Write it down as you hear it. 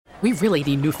We really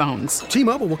need new phones.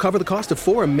 T-Mobile will cover the cost of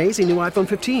 4 amazing new iPhone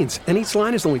 15s, and each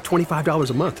line is only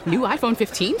 $25 a month. New iPhone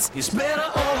 15s? It's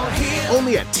better over here.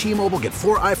 Only at T-Mobile, get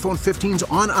 4 iPhone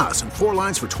 15s on us and 4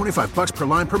 lines for $25 per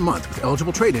line per month with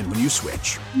eligible trade-in when you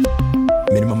switch.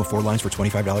 Minimum of 4 lines for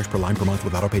 $25 per line per month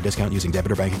with autopay discount using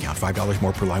debit or bank account. $5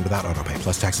 more per line without autopay,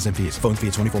 plus taxes and fees. Phone fee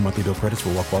at 24 monthly bill credits for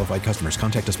well-qualified customers.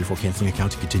 Contact us before canceling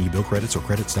account to continue bill credits or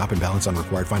credit stop and balance on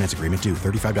required finance agreement due.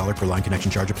 $35 per line connection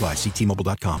charge applies. See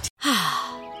T-Mobile.com.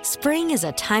 Spring is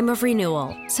a time of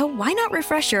renewal, so why not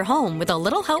refresh your home with a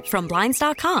little help from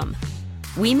Blinds.com?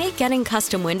 We make getting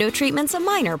custom window treatments a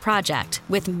minor project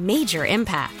with major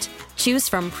impact. Choose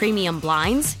from premium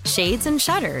blinds, shades, and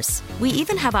shutters. We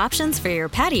even have options for your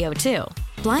patio, too.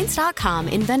 Blinds.com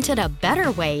invented a better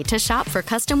way to shop for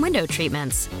custom window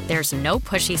treatments. There's no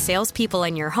pushy salespeople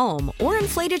in your home or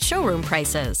inflated showroom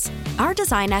prices. Our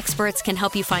design experts can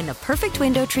help you find the perfect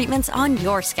window treatments on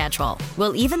your schedule.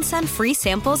 We'll even send free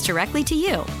samples directly to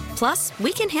you. Plus,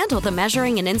 we can handle the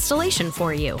measuring and installation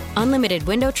for you. Unlimited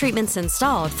window treatments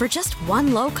installed for just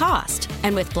one low cost.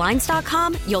 And with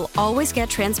Blinds.com, you'll always get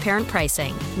transparent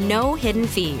pricing. No hidden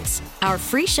fees. Our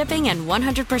free shipping and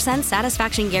 100%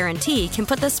 satisfaction guarantee can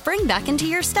put the spring back into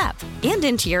your step and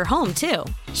into your home, too.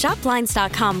 Shop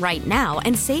Blinds.com right now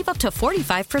and save up to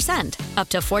 45%. Up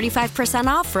to 45%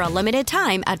 off for a limited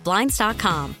time at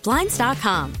Blinds.com.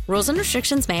 Blinds.com. Rules and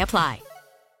restrictions may apply.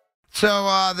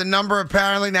 So the number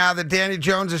apparently now that Danny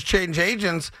Jones has changed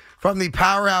agents from the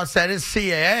powerhouse that is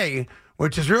CAA,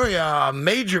 which is really a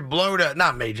major blow to,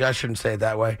 not major, I shouldn't say it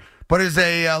that way, but is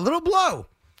a little blow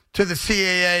to the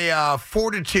CAA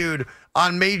fortitude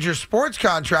on major sports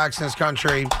contracts in this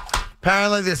country.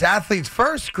 Apparently this Athletes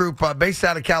First group based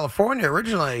out of California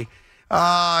originally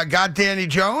got Danny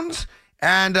Jones,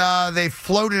 and they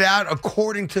floated out,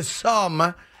 according to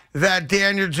some, that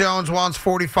Daniel Jones wants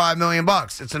 $45 million.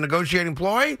 It's a negotiating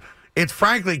ploy. It's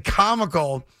frankly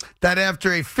comical that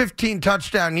after a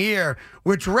 15-touchdown year,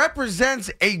 which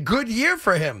represents a good year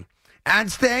for him,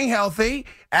 and staying healthy,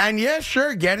 and yeah,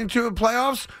 sure, getting to the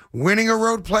playoffs, winning a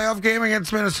road playoff game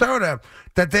against Minnesota,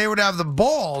 that they would have the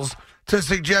balls to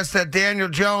suggest that Daniel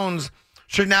Jones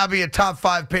should now be a top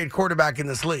 5 paid quarterback in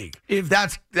this league. If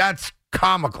that's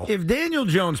comical. If Daniel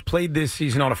Jones played this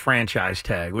season on a franchise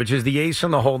tag, which is the ace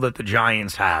in the hole that the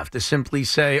Giants have, to simply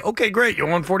say, okay, great, you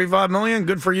won $45 million,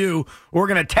 good for you, we're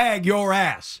going to tag your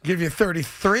ass. Give you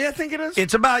 33, I think it is?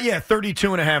 It's about,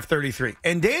 32 and a half, 33.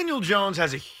 And Daniel Jones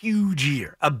has a huge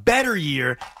year, a better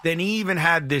year than he even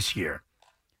had this year.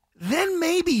 Then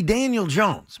maybe Daniel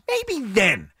Jones,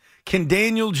 can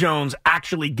Daniel Jones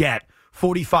actually get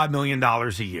 $45 million a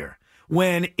year?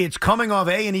 When it's coming off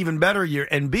A, an even better year,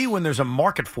 and B, when there's a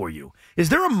market for you. Is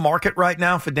there a market right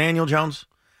now for Daniel Jones?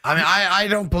 I mean, I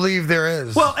don't believe there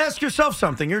is. Well, ask yourself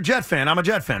something. You're a Jet fan. I'm a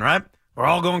Jet fan, right? We're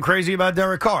all going crazy about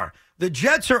Derek Carr. The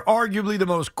Jets are arguably the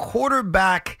most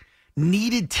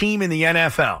quarterback-needed team in the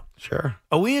NFL. Sure.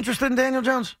 Are we interested in Daniel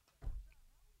Jones?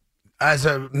 As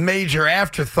a major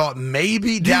afterthought,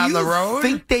 maybe down the road. Do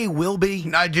you think they will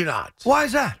be? I do not. Why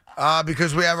is that?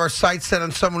 Because we have our sights set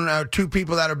on two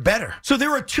people that are better. So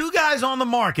there are 2 guys on the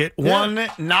market. Yeah. One,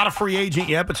 not a free agent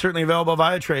yet, but certainly available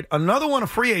via trade. Another one, a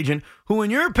free agent, who,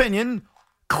 in your opinion,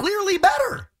 clearly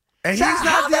better. And so he's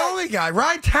not the only guy.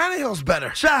 Ryan Tannehill's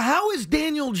better. So how is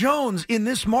Daniel Jones in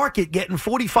this market getting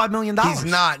 $45 million? He's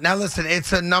not. Now, listen,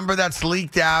 it's a number that's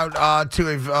leaked out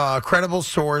to a credible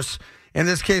source, in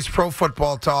this case, Pro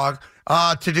Football Talk,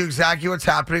 to do exactly what's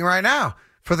happening right now.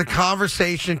 For the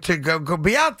conversation to go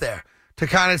be out there, to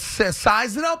kind of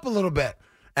size it up a little bit,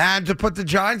 and to put the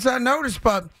Giants on notice.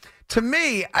 But to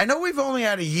me, I know we've only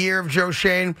had a year of Joe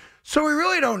Schoen, so we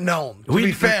really don't know him, to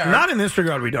be fair. Not in this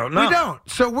regard, we don't. No. We don't.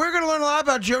 So we're going to learn a lot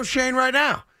about Joe Schoen right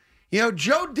now. You know,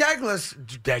 Joe Douglas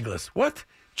is a great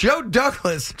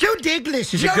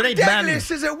man.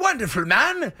 Douglas is a wonderful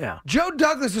man. Yeah. Joe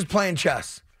Douglas is playing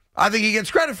chess. I think he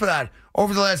gets credit for that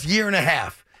over the last year and a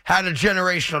half. Had a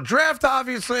generational draft,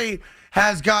 obviously.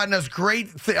 Has gotten us great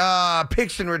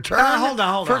picks in return. Hold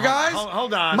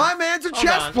on. My man's a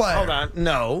chess player. Hold on.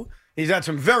 No. He's had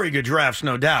some very good drafts,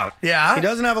 no doubt. Yeah. He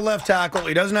doesn't have a left tackle.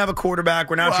 He doesn't have a quarterback.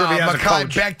 We're not sure if he has a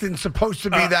coach. Becton's supposed to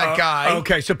be that guy.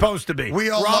 Okay, supposed to be. We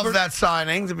all love that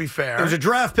signing, to be fair. It was a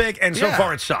draft pick, and so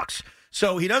far it sucks.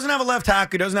 So he doesn't have a left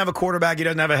tackle, he doesn't have a quarterback, he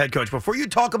doesn't have a head coach. Before you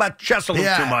talk about chess a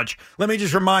little too much, let me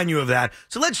just remind you of that.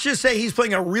 So let's just say he's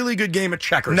playing a really good game of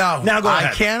checkers. No, now go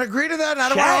ahead. I can't agree to that. I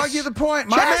don't want to argue the point.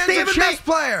 My man's a chess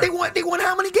player. They won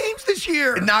how many games this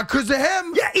year? Not because of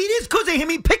him. Yeah, it is because of him.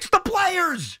 He picks the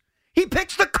players. He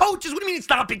picks the coaches. What do you mean it's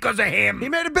not because of him? He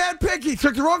made a bad pick. He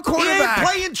took the wrong He quarterback. ain't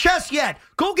playing chess yet.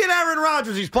 Go get Aaron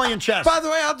Rodgers. He's playing chess. By the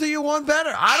way, I'll do you one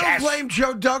better. I don't Chess. blame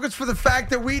Joe Douglas for the fact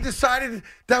that we decided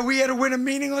that we had to win a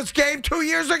meaningless game 2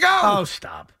 years ago. Oh,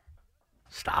 stop.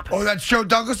 Stop it. Oh, that's Joe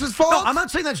Douglas's fault? No, I'm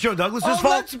not saying that's Joe Douglas' Oh, fault.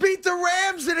 let's beat the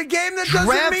Rams in a game that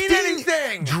doesn't mean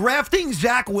anything. Drafting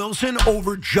Zach Wilson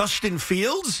over Justin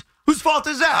Fields? Whose fault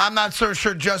is that? I'm not so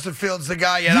sure Justin Fields the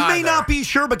guy yet You may either. not be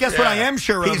sure, but guess what I am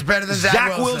sure of? He's better than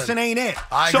Zach Wilson. ain't it.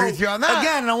 I agree with you on that.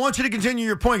 Again, and I want you to continue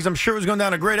your point because I'm sure it was going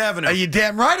down a great avenue. Are you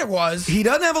damn right it was. He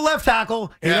doesn't have a left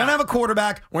tackle. He doesn't have a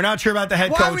quarterback. We're not sure about the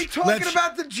head Why coach. are we talking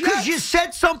about the Jets? Because you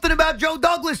said something about Joe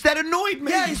Douglas that annoyed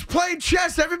me. Yeah, he's playing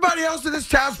chess. Everybody else in this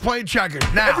town's playing checkers.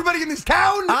 Now, Everybody in this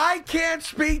town? I can't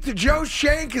speak to Joe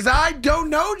Shane because I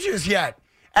don't know just yet.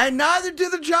 And neither do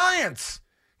the Giants.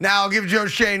 Now, I'll give Joe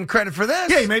Shane credit for this.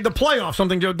 Yeah, he made the playoffs,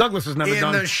 something Joe Douglas has never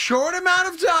done. In the short amount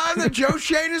of time that Joe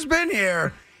Shane has been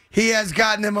here, he has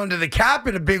gotten them under the cap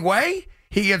in a big way.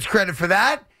 He gets credit for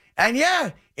that. And yeah,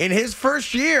 in his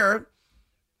first year,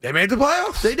 they made the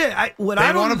playoffs. They did. They won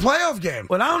a playoff game.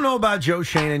 What I don't know about Joe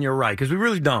Shane, and you're right, because we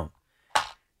really don't,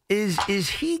 is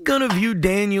he going to view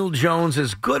Daniel Jones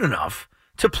as good enough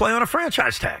to play on a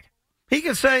franchise tag? He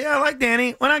could say, I like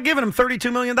Danny. We're not giving him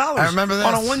 $32 million I remember this.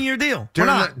 on a one-year deal.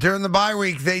 During the bye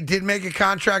week, they did make a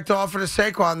contract offer to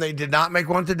Saquon. They did not make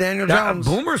one to Daniel Jones.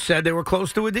 Boomer said they were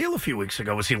close to a deal a few weeks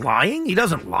ago. Was he lying? He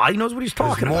doesn't lie. He knows what he's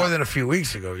talking about. More than a few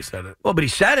weeks ago, he said it. Well, but he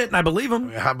said it, and I believe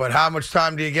him. But how much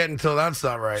time do you get until that's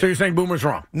not right? So you're saying Boomer's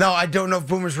wrong? No, I don't know if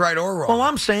Boomer's right or wrong. Well,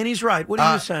 I'm saying he's right. What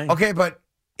are you saying? Okay, but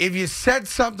if you said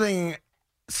something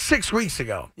 6 weeks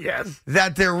ago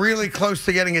that they're really close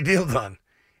to getting a deal done,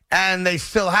 and they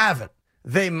still haven't,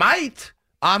 they might.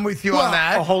 I'm with you on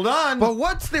that. Hold on. But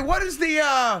what's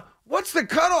the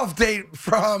cutoff date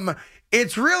from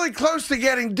it's really close to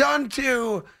getting done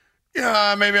to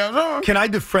maybe I was wrong? Can I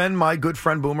defend my good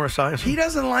friend Boomer Esiason? He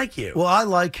doesn't like you. Well, I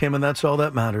like him, and that's all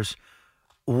that matters.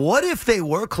 What if they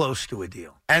were close to a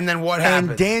deal? And then what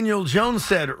happened? And Daniel Jones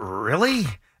said, really?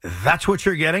 That's what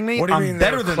you're getting me? What do you I'm mean they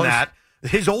better were than close? that.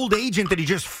 His old agent that he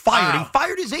just fired. Wow. He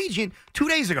fired his agent 2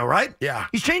 days ago, right? Yeah.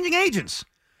 He's changing agents.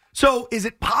 So is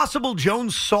it possible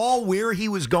Jones saw where he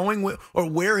was going or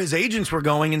where his agents were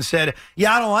going and said,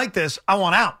 yeah, I don't like this. I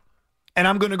want out. And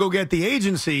I'm going to go get the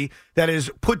agency that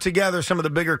has put together some of the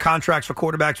bigger contracts for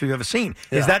quarterbacks we've ever seen.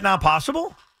 Yeah. Is that not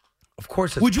possible? Of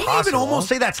course it's Would you possible. even almost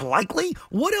say that's likely?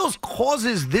 What else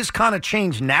causes this kind of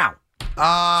change now?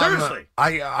 Seriously.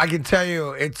 I can tell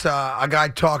you it's a guy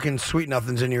talking sweet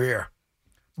nothings in your ear.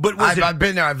 But I've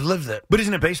been there. I've lived it. But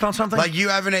isn't it based on something? Like you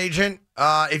have an agent.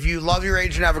 If you love your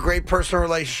agent, have a great personal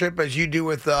relationship as you do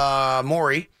with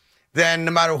Maury, then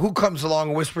no matter who comes along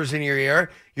and whispers in your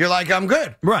ear, you're like, I'm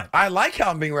good. Right. I like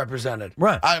how I'm being represented.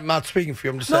 Right. I'm not speaking for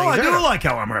you. I'm just no, saying. I in do general. like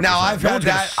how I'm represented. Now, I've had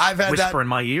that. I've had whisper that in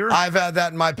my ear. I've had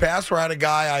that in my past where I had a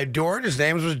guy I adored. His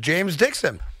name was James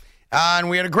Dixon. And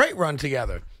we had a great run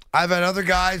together. I've had other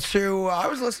guys who I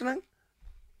was listening.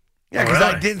 Yeah, because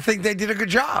I didn't think they did a good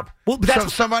job. Well, but so if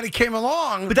somebody came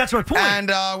along, but that's my point,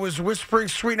 and was whispering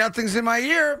sweet nothings in my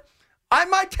ear, I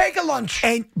might take a lunch.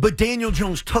 But Daniel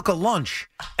Jones took a lunch,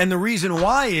 and the reason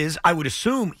why is, I would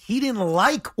assume, he didn't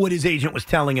like what his agent was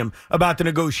telling him about the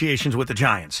negotiations with the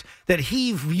Giants. That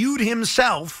he viewed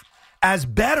himself as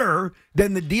better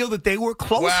than the deal that they were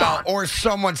close on. Or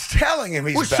someone's telling him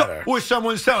he's better. Or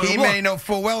someone's telling him. He may know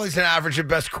full well he's an average at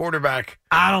best quarterback.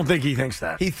 I don't think he thinks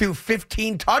that. He threw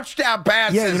 15 touchdown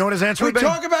passes. Yeah, you know what his answer would be? We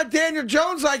talk about Daniel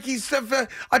Jones like he's a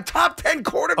top 10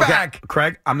 quarterback. Okay,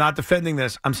 Craig, I'm not defending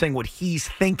this. I'm saying what he's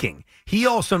thinking. He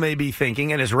also may be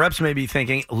thinking, and his reps may be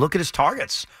thinking, look at his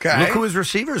targets. Okay. Look who his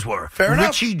receivers were. Fair enough.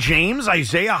 Richie James,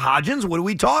 Isaiah Hodgins, what are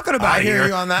we talking about I here? hear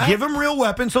you on that. Give him real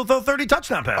weapons, he'll throw 30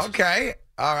 touchdown passes. Okay.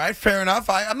 All right, fair enough.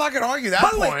 I'm not going to argue that By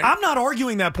the point. way, I'm not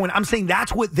arguing that point. I'm saying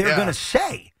that's what they're going to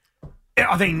say.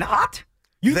 Are they not?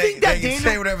 You think that they can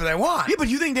say whatever they want. Yeah, but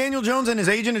you think Daniel Jones and his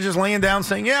agent are just laying down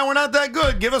saying, yeah, we're not that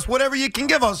good. Give us whatever you can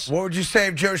give us. What would you say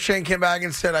if Joe Shane came back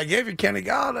and said, I gave you Kenny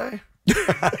Galladay?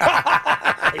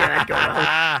 Yeah, go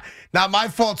well. Not my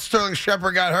fault Sterling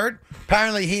Shepard got hurt.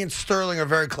 Apparently he and Sterling are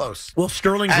very close. Well,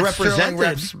 Sterling's and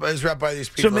represented. Sterling is rep by these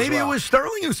people. So maybe as well. it was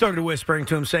Sterling who started whispering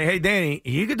to him, saying, hey, Danny,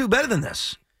 you could do better than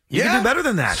this. You can do better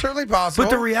than that. Certainly possible. But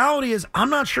the reality is, I'm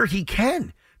not sure he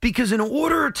can. Because in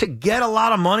order to get a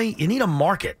lot of money, you need a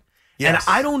market. Yes.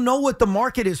 And I don't know what the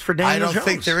market is for Daniel Jones. I don't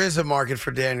think there is a market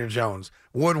for Daniel Jones.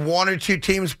 Would one or two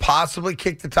teams possibly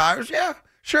kick the tires? Yeah,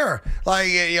 sure. Like,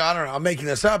 I don't know. I'm making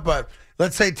this up, but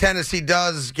let's say Tennessee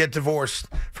does get divorced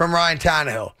from Ryan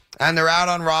Tannehill, and they're out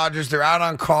on Rodgers, they're out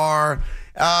on Carr,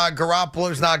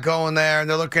 Garoppolo's not going there, and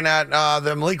they're looking at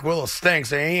the Malik Willis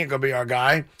stinks, and he ain't going to be our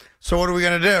guy. So what are we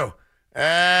going to do?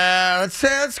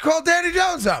 Let's call Danny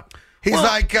Jones up. He's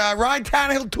like Ryan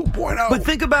Tannehill 2.0. But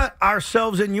think about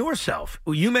ourselves and yourself.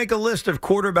 You make a list of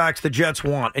quarterbacks the Jets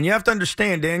want, and you have to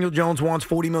understand Daniel Jones wants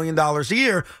 $40 million a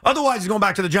year. Otherwise, he's going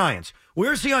back to the Giants.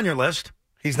 Where is he on your list?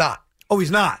 He's not. Oh, he's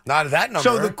not. Not at that number.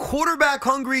 So the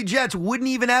quarterback-hungry Jets wouldn't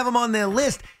even have him on their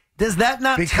list. Does that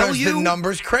not tell you? Because the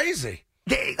number's crazy.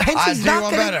 Hence, he's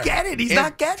not going to get it. He's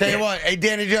not getting it. Tell you what, hey,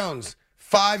 Danny Jones,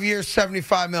 5 years,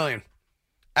 $75 million.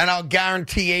 And I'll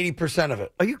guarantee 80% of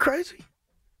it. Are you crazy?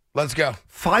 Let's go.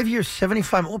 5 years,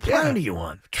 75. What plan are you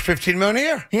on? $15 million a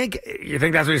year. You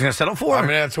think that's what he's going to settle for? I mean,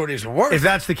 that's what he's worth. If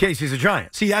that's the case, he's a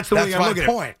Giant. See, that's the way I'm looking at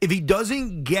it. Point.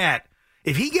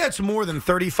 If he gets more than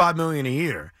 $35 million a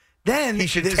year, then he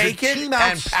should take it and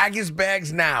pack his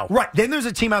bags now. Right. Then there's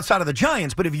a team outside of the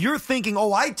Giants. But if you're thinking,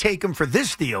 I'd take him for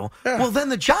this deal, well, then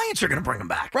the Giants are going to bring him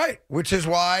back. Right. Which is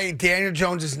why Daniel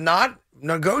Jones is not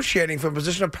negotiating for a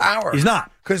position of power. He's not.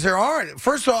 Because there aren't.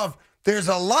 First off, there's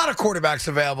a lot of quarterbacks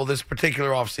available this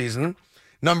particular offseason,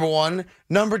 number one.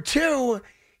 Number two,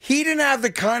 he didn't have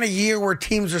the kind of year where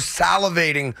teams are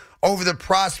salivating over the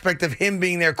prospect of him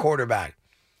being their quarterback.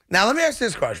 Now, let me ask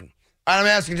this question. I'm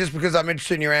asking just because I'm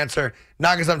interested in your answer,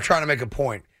 not because I'm trying to make a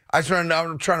point. I'm trying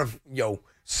to,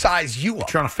 size you up.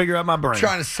 Trying to figure out my brain.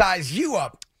 Trying to size you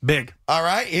up. Big. All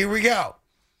right, here we go.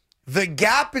 The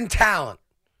gap in talent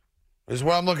is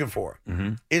what I'm looking for.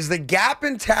 Mm-hmm. Is the gap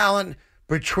in talent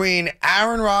between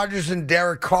Aaron Rodgers and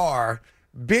Derek Carr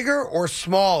bigger or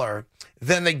smaller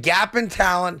than the gap in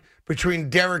talent between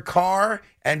Derek Carr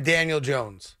and Daniel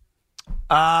Jones?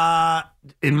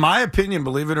 In my opinion,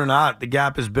 believe it or not, the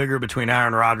gap is bigger between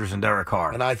Aaron Rodgers and Derek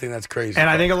Carr. And I think that's crazy. And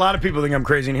I think a lot of people think I'm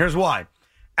crazy, and here's why.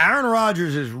 Aaron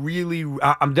Rodgers is really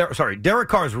Derek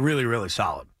Carr is really, really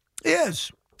solid. He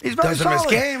is. He's very Doesn't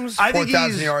solid. miss games,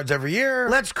 4,000 yards every year.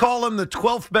 Let's call him the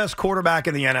 12th best quarterback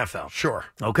in the NFL. Sure.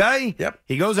 Okay? Yep.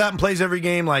 He goes out and plays every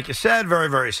game, like you said, very,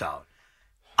 very solid.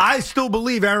 I still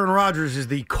believe Aaron Rodgers is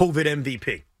the COVID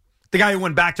MVP. The guy who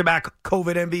won back-to-back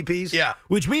COVID MVPs? Yeah.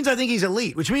 Which means I think he's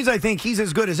elite, which means I think he's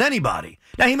as good as anybody.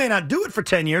 Now, he may not do it for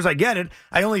 10 years. I get it.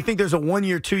 I only think there's a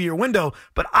 1-year, 2-year window,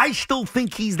 but I still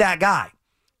think he's that guy.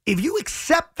 If you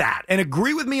accept that and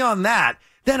agree with me on that,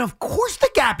 then of course the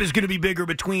gap is going to be bigger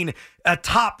between a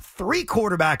top 3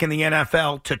 quarterback in the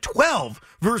NFL to 12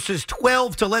 versus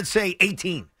 12 to, let's say,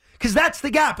 18. Because that's the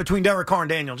gap between Derek Carr and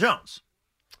Daniel Jones.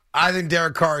 I think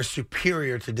Derek Carr is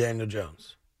superior to Daniel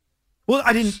Jones. Well,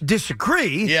 I didn't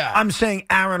disagree. Yeah. I'm saying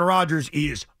Aaron Rodgers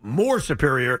is more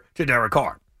superior to Derek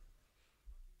Carr.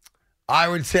 I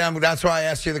would say that's why I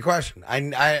asked you the question.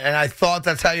 I thought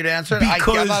that's how you'd answer it.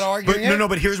 I'm not arguing it. No,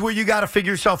 but here's where you got to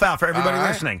figure yourself out for everybody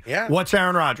listening. Yeah. What's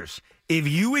Aaron Rodgers? If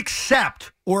you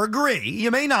accept or agree,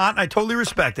 you may not, I totally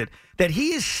respect it, that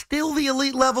he is still the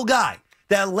elite level guy.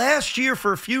 That last year,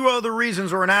 for a few other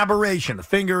reasons, were an aberration. The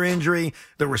finger injury,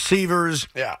 the receivers,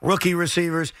 rookie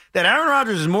receivers. That Aaron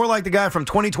Rodgers is more like the guy from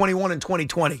 2021 and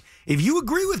 2020. If you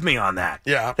agree with me on that,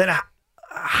 then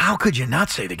how could you not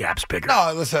say the gap's bigger?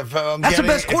 No, listen, that's the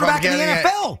best quarterback in the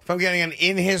NFL. If I'm getting an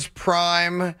in his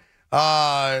prime, league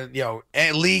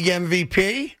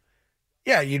MVP,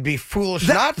 you'd be foolish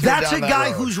not to. That's a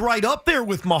guy who's right up there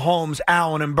with Mahomes,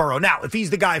 Allen, and Burrow. Now, if he's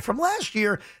the guy from last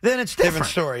year, then it's different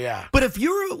story, yeah. But if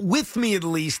you're with me at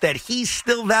least that he's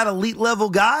still that elite level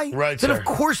guy, then of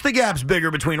course the gap's bigger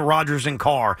between Rodgers and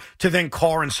Carr to then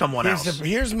Carr and someone else.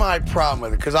 Here's my problem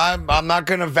with it, because I'm not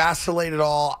going to vacillate at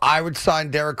all. I would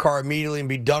sign Derek Carr immediately and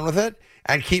be done with it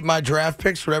and keep my draft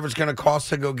picks, whatever it's going to cost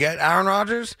to go get Aaron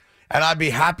Rodgers, and I'd be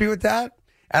happy with that.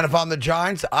 And if I'm the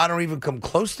Giants, I don't even come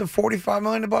close to $45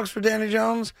 million for Danny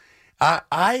Jones.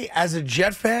 I, as a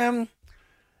Jet fan,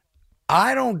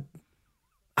 I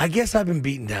guess I've been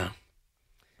beaten down.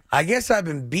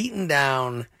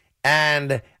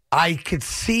 And I could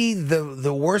see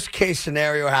the worst case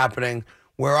scenario happening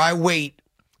where I wait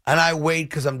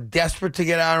because I'm desperate to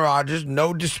get Aaron Rodgers.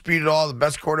 No dispute at all, the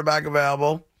best quarterback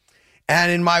available.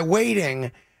 And in my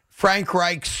waiting, Frank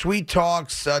Reich, sweet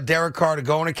talks, Derek Carr to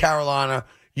go into Carolina.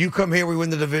 You come here, we win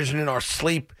the division in our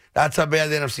sleep. That's how bad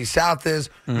the NFC South is.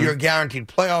 Mm-hmm. You're a guaranteed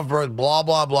playoff berth, blah,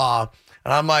 blah, blah.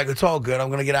 And I'm like, it's all good. I'm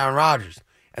going to get Aaron Rodgers.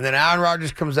 And then Aaron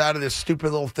Rodgers comes out of this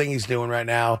stupid little thing he's doing right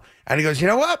now. And he goes, you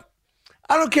know what?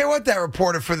 I don't care what that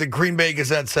reporter for the Green Bay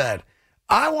Gazette said.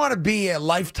 I want to be a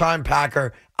lifetime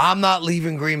Packer. I'm not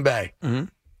leaving Green Bay. Mm-hmm.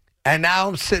 And now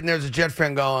I'm sitting there as a Jet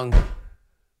fan going,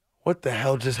 What the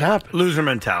hell just happened? Loser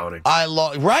mentality. I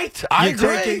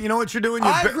agree. You know what you're doing?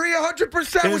 I agree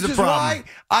 100%, Here's which the is problem. why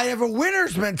I have a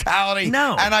winner's mentality.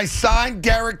 No. And I signed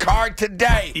Derek Carr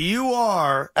today. You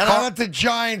are. And I let the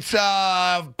Giants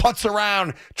putz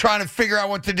around trying to figure out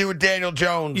what to do with Daniel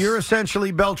Jones. You're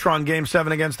essentially Beltron Game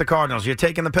 7 against the Cardinals. You're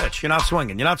taking the pitch. You're not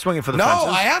swinging. You're not swinging for the fences.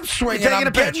 No, I am swinging. You're taking I'm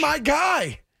a pitch. getting my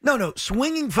guy. No.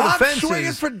 Swinging for the I'm fences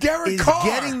swinging for Derek is Carr.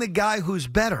 getting the guy who's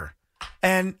better.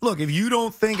 And look, if you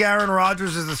don't think Aaron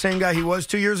Rodgers is the same guy he was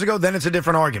 2 years ago, then it's a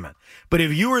different argument. But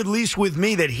if you were at least with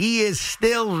me that he is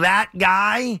still that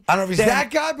guy. I don't know if he's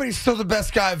that guy, but he's still the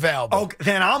best guy available. Okay,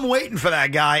 then I'm waiting for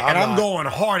that guy, and I'm going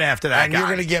hard after that and guy. you're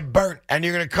going to get burnt, and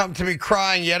you're going to come to me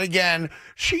crying yet again.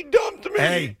 She dumped me.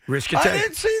 Hey, risk you I take.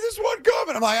 didn't see this one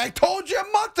coming. I'm like, I told you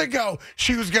a month ago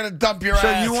she was going to dump your So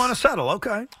ass. you want to settle,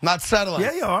 okay. Not settling.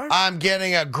 Yeah, you are. I'm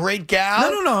getting a great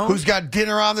gal No. who's got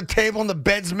dinner on the table and the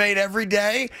bed's made every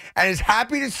day and is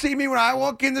happy to see me when I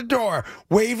walk in the door,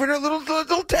 waving her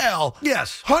little tail.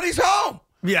 Yes. Honey's home.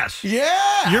 Yes.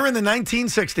 Yeah. You're in the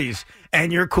 1960s,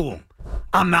 and you're cool.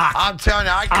 I'm not. I'm telling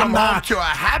you, I come I'm home not. to a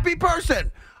happy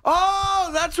person. Oh,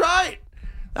 that's right.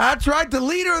 That's right. The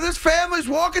leader of this family's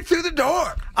walking through the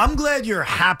door. I'm glad you're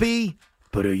happy,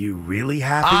 but are you really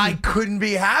happy? I couldn't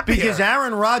be happier. Because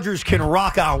Aaron Rodgers can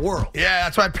rock our world. Yeah,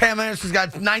 that's why Pam Anderson's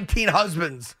got 19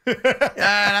 husbands. Yeah,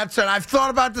 that's it. I've thought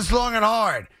about this long and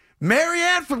hard.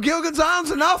 Marianne from Gilligan's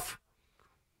Island's enough.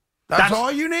 That's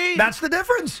all you need. That's the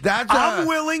difference. I'm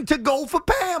willing to go for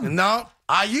Pam. No,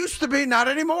 I used to be. Not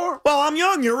anymore. Well, I'm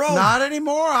young. You're old. Not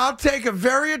anymore. I'll take a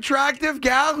very attractive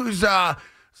gal who's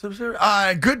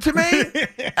good to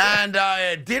me,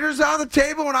 and dinner's on the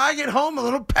table when I get home. A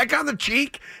little peck on the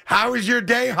cheek. How was your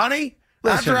day, honey?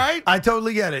 Listen, That's right. I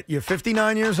totally get it. You're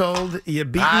 59 years old. You're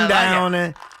beaten I like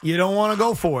down. You don't want to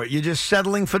go for it. You're just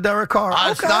settling for Derek Carr.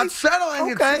 I'm Okay. not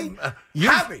settling. Okay. It's,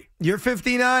 happy. You're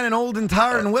 59 and old and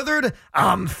tired and withered.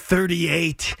 I'm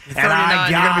 38. You're 39. And I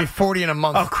You're got, going to be 40 in a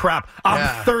month. oh, crap.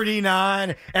 I'm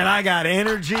 39 and I got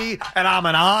energy and I'm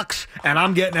an ox and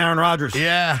I'm getting Aaron Rodgers.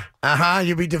 Yeah.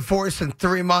 You'll be divorced in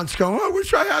 3 months going, I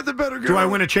wish I had the better girl. Do I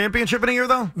win a championship in a year,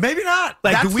 though? Maybe not.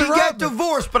 Like, That's do we the get rub.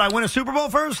 divorced, but I win a Super Bowl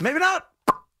first? Maybe not.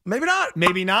 Maybe not.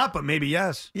 Maybe not, but maybe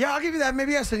yes. Yeah, I'll give you that.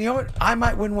 Maybe yes. And you know what? I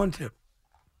might win one too.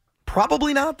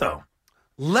 Probably not, though.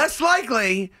 Less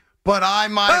likely, but I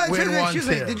might win one excuse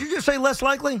too. me, did you just say less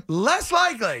likely? Less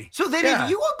likely. So then Yeah.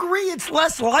 if you agree it's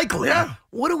less likely, Yeah.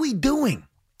 what are we doing?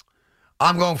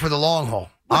 I'm going for the long haul.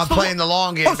 What's I'm playing the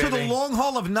long game, Oh, so baby. the long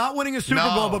haul of not winning a Super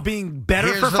No. Bowl but being better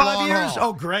Here's for the 5 long years? haul.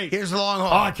 Oh, great. Here's the long haul.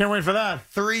 Oh, I can't wait for that.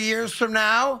 3 years from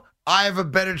now, I have a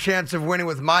better chance of winning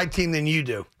with my team than you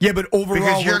do. Yeah, but overall...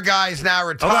 Because your guy's now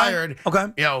retired. Okay.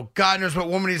 You know, God knows what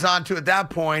woman he's on to at that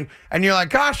point. And you're like,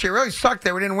 gosh, it really sucked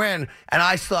that we didn't win. And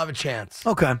I still have a chance.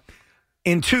 Okay.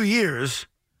 In 2 years,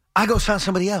 I go sign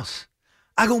somebody else.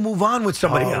 I go move on with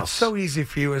somebody else. It's so easy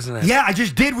for you, isn't it? Yeah, I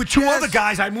just did with two Just- other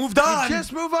guys. I moved on. You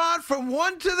just move on from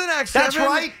one to the next. That's Evan.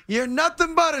 right. You're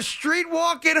nothing but a street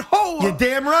walking hoe. You're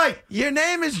damn right. Your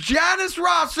name is Janice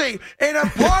Rossi in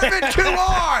apartment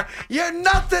 2R. You're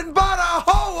nothing but a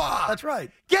hoa. That's right.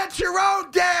 Get your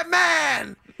own damn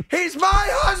man. He's my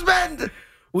husband.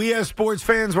 We as sports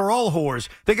fans, we're all whores.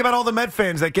 Think about all the Met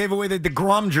fans that gave away the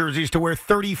DeGrom jerseys to wear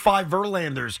 35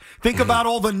 Verlanders. Think about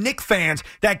all the Knick fans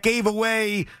that gave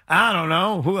away, I don't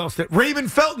know, who else did?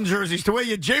 Raymond Felton jerseys to wear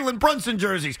your Jalen Brunson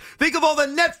jerseys. Think of all the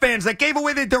Net fans that gave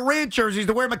away the Durant jerseys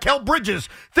to wear Mikal Bridges.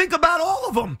 Think about all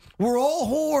of them. We're all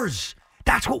whores.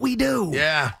 That's what we do.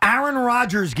 Yeah. Aaron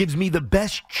Rodgers gives me the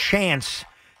best chance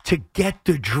to get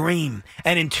the dream.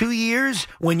 And in 2 years,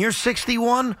 when you're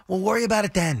 61, we'll worry about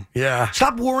it then. Yeah.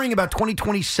 Stop worrying about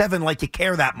 2027 like you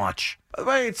care that much. By the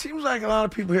way, it seems like a lot of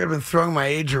people here have been throwing my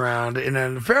age around in a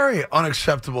very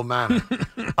unacceptable manner.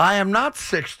 I am not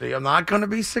 60. I'm not going to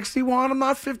be 61. I'm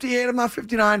not 58. I'm not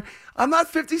 59. I'm not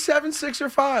 57, 6, or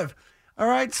 5. All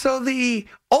right? So the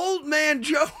old man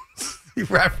Jones he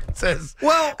references,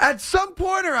 Well- at some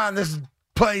point around this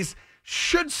place,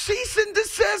 should cease and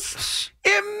desist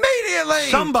immediately.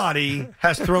 Somebody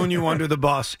has thrown you under the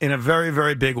bus in a very,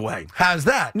 very big way. How's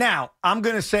that? Now, I'm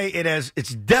going to say it's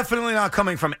definitely not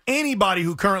coming from anybody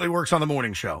who currently works on the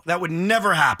morning show. That would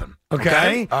never happen.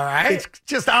 Okay. All right. It's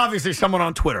just obviously someone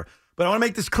on Twitter. But I want to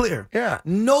make this clear. Yeah.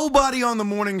 Nobody on the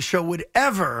morning show would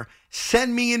ever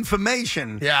send me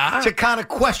information to kind of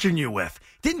question you with.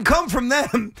 Didn't come from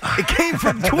them. It came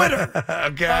from Twitter.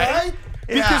 Okay. All right?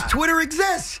 Yeah. Because Twitter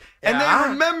exists. And Yeah. they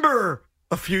remember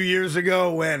a few years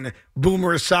ago when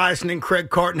Boomer Esiason and Craig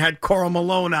Carton had Karl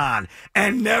Malone on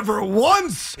and never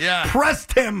once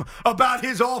pressed him about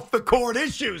his off-the-court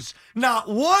issues. Not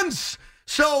once.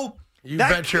 So You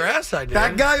bet your ass I did.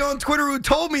 That guy on Twitter who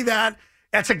told me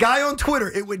that's a guy on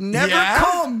Twitter. It would never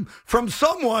come from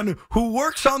someone who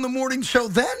works on the morning show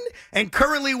then and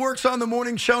currently works on the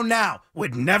morning show now.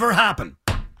 Would never happen.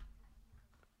 I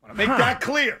want to make that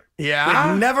clear.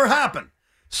 Yeah? Would never happen.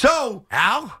 So,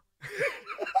 Al?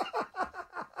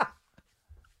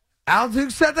 Al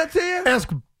Duke said that to you? ask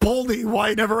Boldy why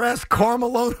he never asked Karl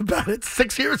Malone about it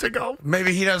 6 years ago.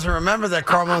 Maybe he doesn't remember that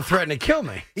Karl Malone threatened to kill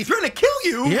me. He threatened to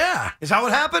kill you? Yeah. Is that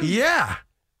what happened? Yeah.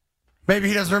 Maybe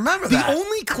he doesn't remember The that.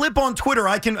 only clip on Twitter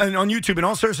I can, and on YouTube and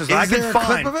all sources that I can there a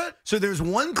find. clip of it? So there's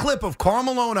one clip of Karl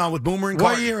Malone on with Boomer and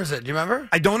Carton. What year is it? Do you remember?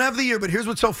 I don't have the year, but here's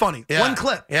what's so funny. Yeah. One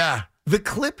clip. Yeah. The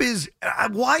clip is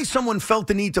why someone felt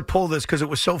the need to pull this because it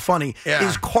was so funny. Yeah.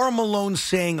 Is Karl Malone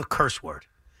saying a curse word,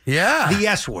 Yeah. the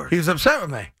S word? He was upset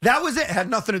with me. That was it. It had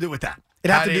nothing to do with that.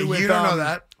 It had to do with You don't know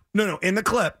that. No. In the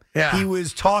clip, Yeah. he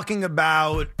was talking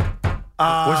about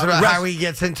Was it about how he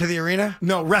gets into the arena?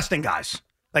 resting guys,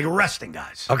 like arresting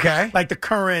guys. Okay. Like the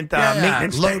current Yeah,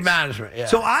 maintenance load days. management. Yeah.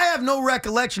 So I have no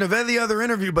recollection of any other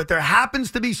interview, but there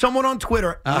happens to be someone on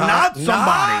Twitter, not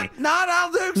somebody, Not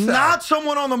Al Dukes. though. not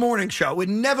someone on the morning show. It would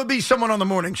never be someone on the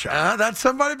morning show That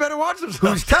somebody better watch himself.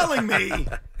 who's telling me,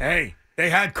 hey, they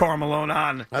had Karl Malone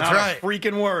on. That's Not right. A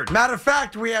freaking word. Matter of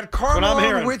fact, we had Karl What I'm Malone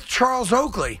hearing. with Charles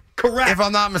Oakley. Correct. If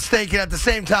I'm not mistaken, at the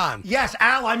same time. Yes,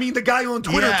 Al, I mean the guy on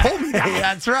Twitter Yeah. told me that. Yeah,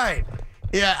 that's right.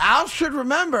 Yeah, Al should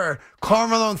remember Karl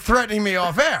Malone threatening me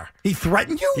off air. He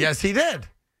threatened you? Yes, he did.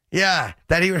 Yeah,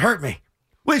 that he would hurt me.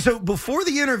 Wait, so before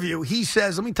the interview, he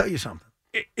says, let me tell you something.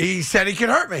 He said he could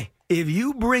hurt me. If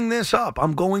you bring this up,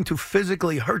 I'm going to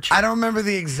physically hurt you. I don't remember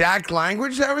the exact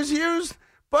language that was used,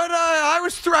 but I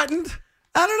was threatened.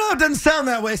 I don't know. It doesn't sound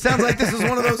that way. It sounds like this is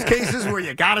one of those cases where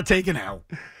you got to take an L.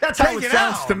 That's how Take it an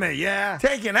sounds L. to me. Yeah.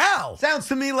 Take an L. Sounds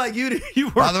to me like you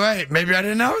were. By the way, maybe I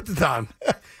didn't know at the time.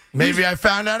 Maybe I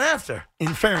found out after.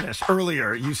 In fairness,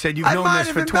 earlier you said you've I known might this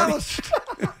have for 20. embellished.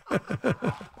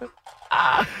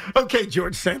 Okay,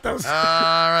 George Santos. All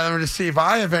right, let me just see if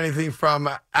I have anything from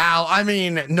Al. I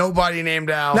mean, nobody named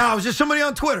Al. No, it was just somebody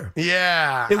on Twitter.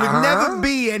 Yeah. It would never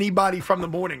be anybody from the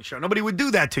morning show. Nobody would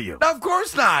do that to you. No, of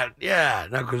course not. Yeah.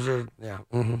 No, because yeah.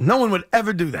 Mm-hmm. No one would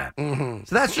ever do that. So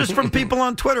that's just from people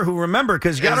on Twitter who remember,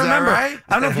 because you got to Is that remember. right?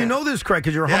 I don't know if you know this, Craig,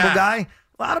 because you're a humble Yeah. guy.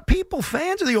 A lot of people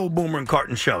fans of the old Boomer and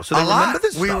Carton show, so they A remember lot.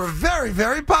 this We stuff. were very,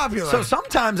 very popular. So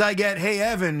sometimes I get, hey,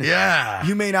 Evan, Yeah.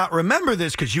 you may not remember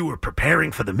this because you were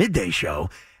preparing for the midday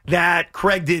show, that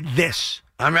Craig did this.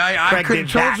 I mean, I Craig could did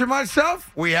have told that. you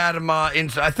myself. We had him in.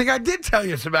 I think I did tell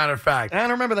you, as a matter of fact, I don't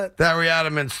remember that. that we had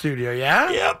him in studio. Yeah.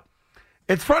 Yep.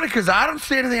 It's funny because I don't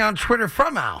see anything on Twitter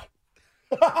from Al.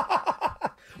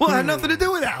 Well, it had nothing to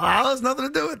do with that. Al has nothing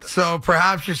to do with this. So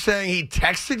perhaps you're saying he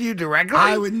texted you directly?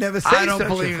 I would never say I don't such a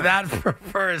believe thing. that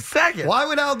for a second. Why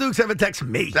would Al Dukes ever text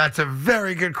me? That's a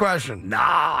very good question.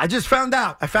 Nah, I just found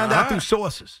out. I found out All through right.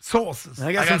 sources. Sources.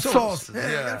 I got some sources. Yeah,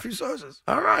 I got a few sources.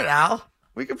 All right, Al.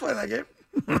 We can play that game.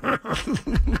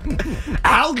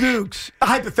 Al Dukes,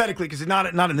 hypothetically, because not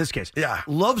in this case, Yeah.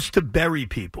 loves to bury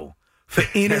people for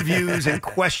interviews and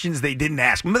questions they didn't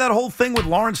ask. Remember that whole thing with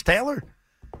Lawrence Taylor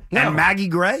and Maggie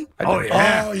Gray? Oh,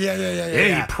 yeah,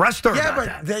 Yeah, he pressed her Yeah, about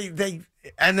but that. they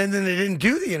and then they didn't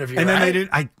do the interview. And then right?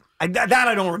 they did. That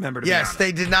I don't remember. To be Yes, honest.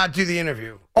 they did not do the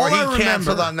interview. All Or he I remember-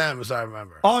 canceled on them, as I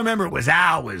remember. All I remember was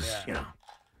Al was,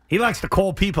 he likes to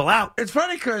call people out. It's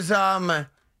funny because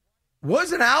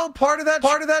wasn't Al part of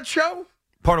that show?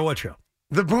 Part of what show?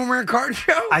 The Boomer and Carton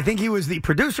show? I think he was the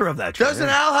producer of that show. Doesn't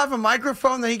yeah. Al have a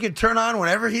microphone that he could turn on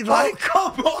whenever he'd Oh, like?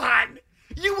 come on.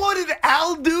 You wanted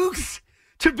Al Dukes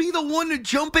to be the one to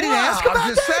jump in and ask about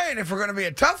I'm just that? saying, if we're going to be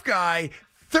a tough guy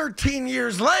 13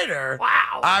 years later,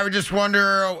 Wow. I would just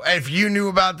wonder if you knew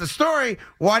about the story,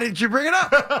 why didn't you bring it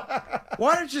up?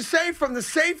 Why didn't you say from the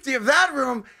safety of that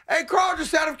room, hey, Carl,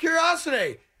 just out of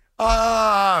curiosity,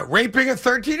 raping a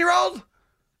 13-year-old?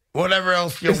 Whatever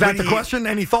else. Is that the question?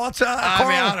 Any thoughts, Carl? I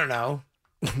mean, I don't know.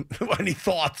 Any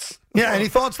thoughts? Yeah, any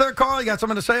thoughts there, Carl? You got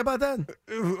something to say about that?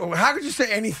 How could you say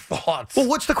any thoughts? Well,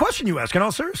 what's the question you ask? In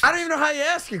all seriousness? I don't even know how you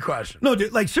ask a question. No,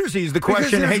 dude, like, seriously, is the Because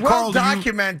question, it was hey, well Carl, do you...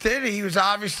 documented. He was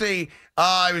obviously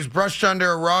he was brushed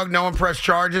under a rug. No one pressed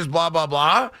charges. Blah blah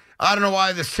blah. I don't know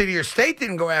why the city or state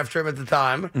didn't go after him at the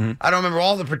time. Mm-hmm. I don't remember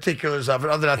all the particulars of it.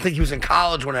 Other than I think he was in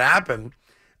college when it happened.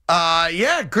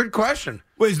 Yeah, good question.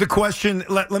 Wait, is the question...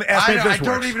 Let me ask me if this I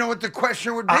don't works. even know what the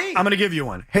question would be. I'm going to give you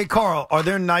one. Hey, Carl, are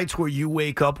there nights where you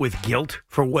wake up with guilt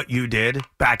for what you did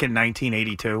back in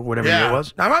 1982, whatever year it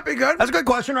was? That might be good. That's a good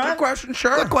question, right? Good question,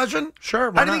 sure. Good question. Sure,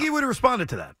 why How do you think not? he would have responded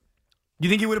to that? Do you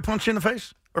think he would have punched you in the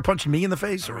face? Or punched me in the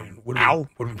face? Or Would Al?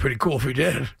 have been pretty cool if he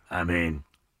did. I mean,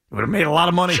 Would have made a lot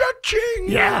of money.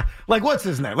 Cha-ching! Yeah. Like, what's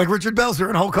his name? Like Richard Belzer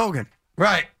and Hulk Hogan.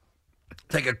 Right.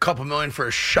 Take a couple million for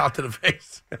a shot to the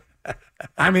face.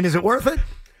 I mean, is it worth it?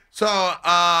 So,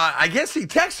 I guess he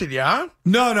texted you, huh?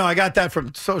 No, I got that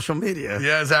from social media.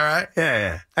 Yeah, is that right?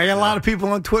 Yeah. I got a lot of people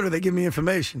on Twitter. They give me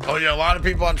information. Oh, yeah, a lot of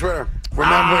people on Twitter.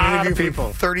 Remember an interview from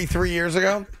people 33 years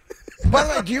ago? By the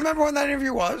way, do you remember when that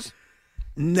interview was?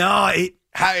 No,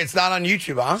 It's not on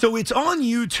YouTube, huh? so it's on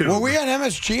YouTube. Were we on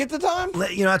MSG at the time?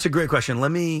 That's a great question.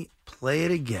 Let me play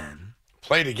it again.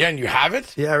 Play it again. You have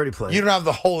it? Yeah, I already played. You don't have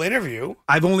the whole interview.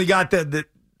 I've only got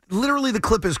literally the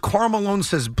clip is Karl Malone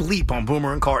says bleep on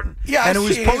Boomer and Carton. Yeah, and I it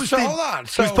was see. posted. So hold on.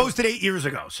 It was posted 8 years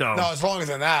ago. So No, it's longer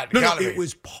than that. no, Gotta be. it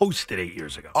was posted 8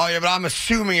 years ago. Oh, yeah, but I'm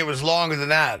assuming it was longer than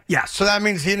that. Yes. So that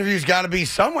means the interview's got to be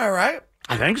somewhere, right?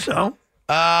 I think so.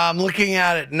 I'm looking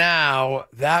at it now.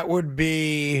 That would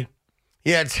be,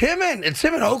 it's him and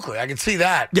Oakley. I can see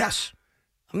that. Yes.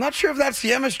 I'm not sure if that's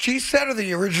the MSG set or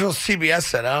the original CBS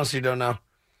set. I honestly don't know.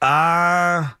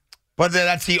 But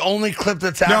that's the only clip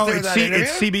that's out there. It's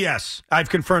CBS. I've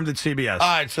confirmed it's CBS. All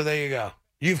right, so there you go.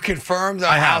 You've confirmed.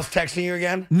 I have. Al's texting you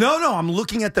again? No. I'm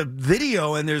looking at the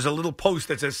video, and there's a little post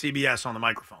that says CBS on the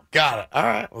microphone. Got it. All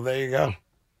right. Well, there you go.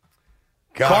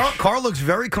 Gosh. Carl looks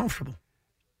very comfortable.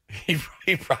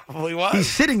 He probably was. He's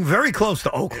sitting very close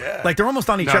to Oakley. Yeah. Like they're almost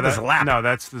on each other's lap. No,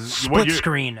 that's the Split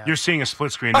screen. You're seeing a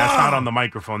split screen. That's not on the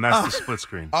microphone. That's the split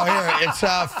screen. Oh, here. It's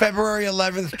February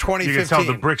 11th, 2015. You can tell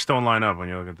the bricks don't line up when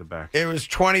you look at the back. It was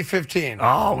 2015.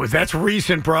 Oh, that's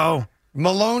recent, bro.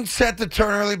 Malone set the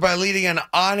turn early by leading an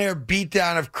on-air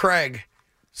beatdown of Craig.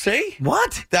 See?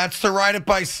 What? That's the write-up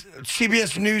by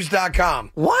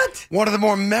CBSNews.com. What? One of the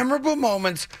more memorable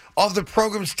moments of the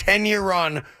program's 10-year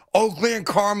run, Oakley and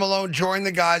Karl Malone joined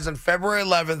the guys on February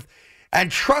 11th,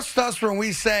 and trust us when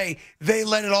we say they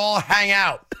let it all hang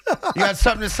out. You got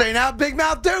something to say now, Big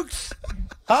Mouth Dukes?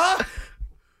 Huh?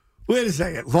 Wait a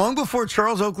second. Long before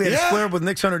Charles Oakley had his flare with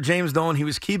Knicks owner James Dolan, he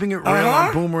was keeping it real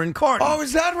on Boomer and Carton. Oh,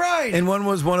 is that right? And one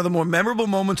was one of the more memorable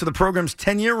moments of the program's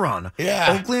 10-year run.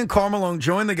 Yeah. Oakley and Karl Malone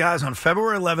joined the guys on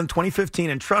February 11, 2015,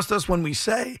 and trust us when we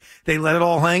say they let it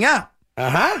all hang out.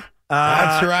 Uh-huh.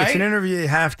 That's right. It's an interview you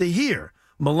have to hear.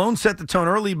 Malone set the tone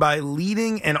early by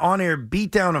leading an on-air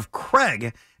beatdown of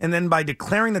Craig and then by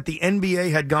declaring that the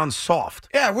NBA had gone soft.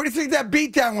 Yeah, what do you think that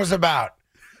beatdown was about?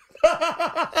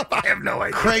 I have no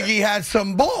idea. Craigie had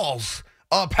some balls,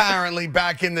 apparently,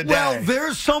 back in the day. Well,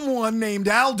 there's someone named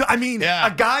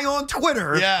a guy on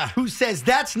Twitter who says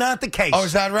that's not the case. Oh,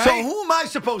 is that right? So who am I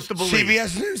supposed to believe?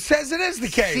 CBS News says it is the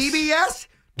case. CBS?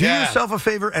 Do yourself a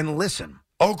favor and listen.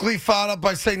 Oakley followed up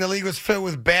by saying the league was filled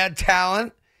with bad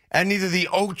talent, and neither the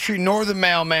Oak Tree nor the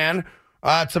Mailman,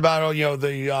 it's about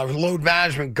the load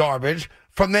management garbage.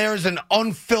 From there is an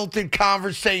unfiltered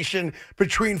conversation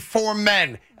between four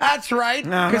men. That's right,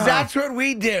 because that's what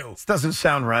we do. This doesn't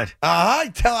sound right.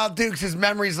 I tell Al Dukes his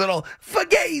memory's a little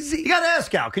fugazi. You got to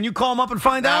ask Al. Can you call him up and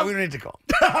find out? No, we don't need to call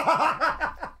him.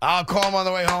 I'll call him on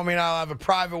the way home, and I'll have a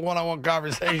private one-on-one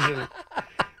conversation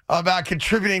about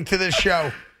contributing to this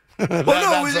show. Well,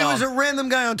 no, it was a random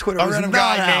guy on Twitter. A random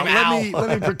guy named Al.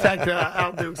 Let me protect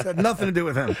Al Dukes. It had nothing to do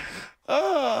with him.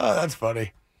 Oh, that's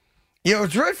funny.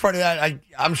 It's really funny that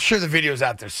I'm sure the video's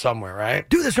out there somewhere, right?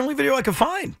 Dude, that's the only video I can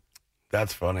find.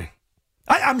 That's funny.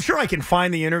 I'm sure I can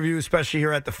find the interview, especially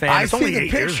here at the Fan. I It's see only the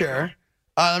 8 years. picture.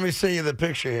 Let me see the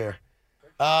picture here.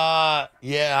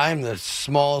 I'm the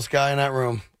smallest guy in that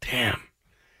room. Damn.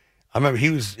 I remember he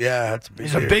was, that's a big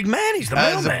He's a big man. He's the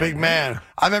That's mailman. a big man.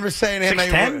 I remember saying to him,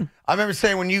 6'10"? I remember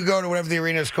saying when you go to whatever the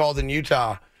arena is called in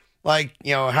Utah,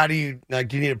 how do you,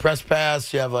 do you need a press pass?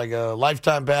 Do you have a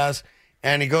lifetime pass?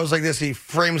 And he goes like this. He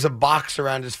frames a box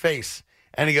around his face.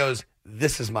 And he goes,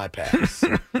 this is my pass.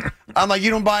 I'm like, you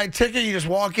don't buy a ticket? You just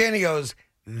walk in? He goes,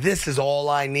 this is all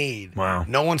I need. Wow.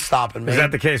 No one's stopping me. Is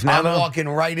that the case now, I'm though? walking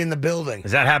right in the building.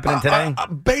 Is that happening today?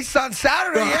 Based on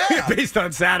Saturday, yeah. Based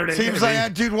on Saturday. Seems like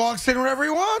that dude walks in whenever he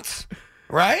wants.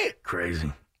 Right?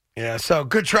 Crazy. Yeah, so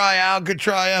good try, Al. Good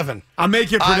try, Evan. I'll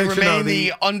make your prediction. I remain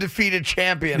the undefeated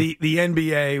champion. The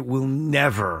NBA will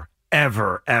never,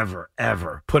 ever, ever,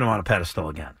 ever put him on a pedestal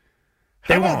again.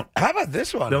 They won't. How about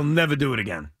this one? They'll never do it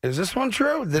again. Is this one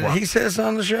true? Did he say this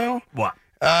on the show? What?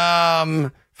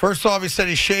 First off, he said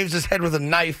he shaves his head with a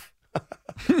knife.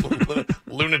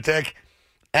 Lunatic.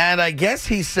 And I guess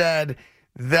he said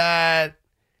that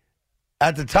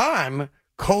at the time,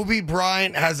 Kobe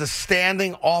Bryant has a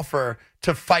standing offer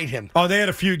to fight him. Oh, they had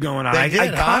a feud going on. I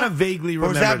kind of vaguely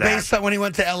remember that. Was that based on when he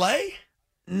went to L.A.?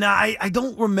 No, I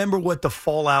don't remember what the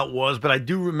fallout was, but I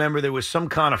do remember there was some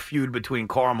kind of feud between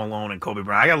Karl Malone and Kobe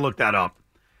Bryant. I got to look that up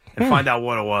and find out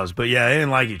what it was. But, yeah, they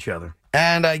didn't like each other.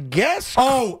 And I guess...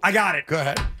 Oh, I got it. Go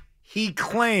ahead. he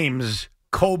claims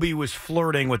Kobe was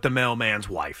flirting with the mailman's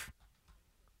wife.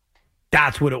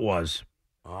 That's what it was.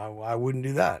 I wouldn't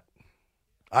do that.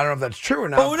 I don't know if that's true or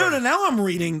not. Oh, no. Now I'm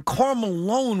reading Karl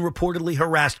Malone reportedly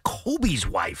harassed Kobe's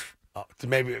wife.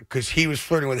 Maybe because he was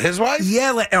flirting with his wife?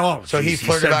 Yeah. So he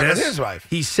flirted back with his wife.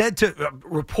 He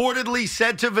reportedly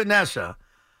said to Vanessa,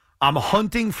 I'm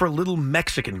hunting for little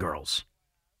Mexican girls.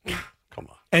 Come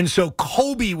on. And so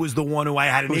Kobe was the one who I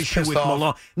had an issue with off.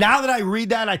 Malone. Now that I read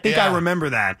that, I think I remember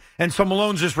that. And so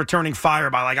Malone's just returning fire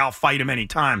by I'll fight him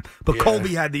anytime. But Kobe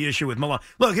had the issue with Malone.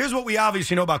 Look, here's what we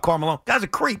obviously know about Karl Malone. Guy's a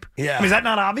creep. Yeah. I mean, is that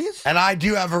not obvious? And I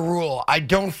do have a rule. I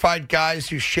don't fight guys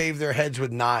who shave their heads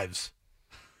with knives.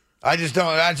 I just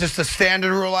don't. That's just a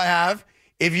standard rule I have.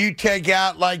 If you take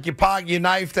out your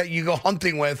knife that you go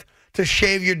hunting with to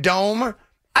shave your dome,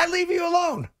 I leave you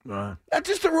alone. That's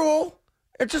just a rule.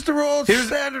 It's just a rule. It's a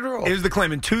standard rule. Here's the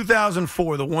claim. In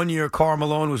 2004, the 1 year Karl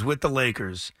Malone was with the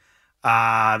Lakers,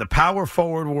 the power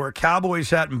forward wore a Cowboys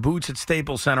hat and boots at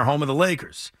Staples Center, home of the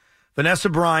Lakers. Vanessa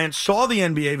Bryant saw the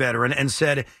NBA veteran and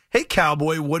said, "Hey,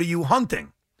 Cowboy, what are you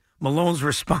hunting?" Malone's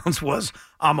response was,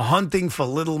 "I'm hunting for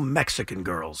little Mexican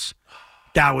girls."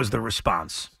 That was the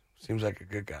response. Seems like a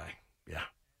good guy.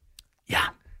 Yeah.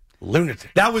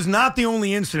 Lunatic. That was not the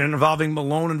only incident involving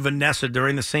Malone and Vanessa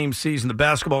during the same season. The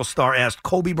basketball star asked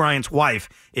Kobe Bryant's wife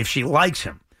if she likes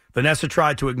him. Vanessa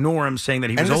tried to ignore him, saying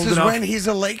that he was old enough. And this is when he's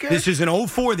a Laker? This is in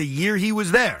 2004, the year he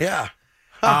was there. Yeah.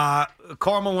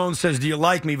 Karl Malone says, "Do you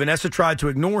like me?" Vanessa tried to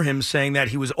ignore him, saying that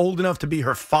he was old enough to be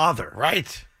her father.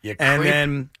 Right. You And creep.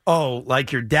 then,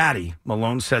 like your daddy,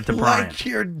 Malone said to Bryant. Like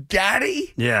your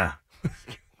daddy? Yeah.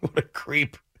 What a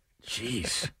creep.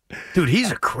 Jeez. Dude,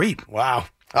 he's a creep. Wow.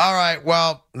 All right.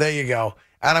 Well, there you go.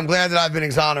 And I'm glad that I've been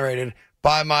exonerated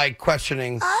by my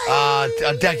questioning a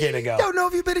decade ago. Don't know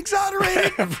if you've been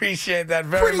exonerated. Appreciate that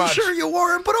very Pretty much. sure you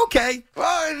weren't, but okay.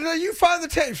 Well, you find the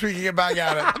tapes. We can get back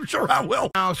at it. I'm sure I will.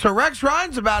 Now, so Rex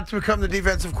Ryan's about to become the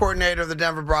defensive coordinator of the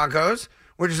Denver Broncos,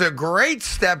 which is a great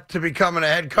step to becoming a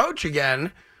head coach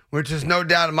again, which is no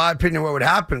doubt, in my opinion, what would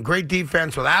happen. Great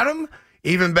defense without him,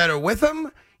 even better with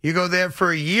him. You go there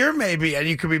for a year maybe, and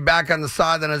you could be back on the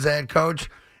sideline as a head coach.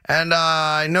 And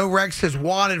I know Rex has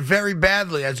wanted very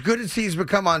badly, as good as he's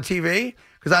become on TV,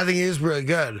 because I think he is really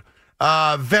good,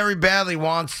 very badly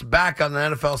wants back on the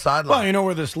NFL sideline. Well, you know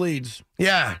where this leads.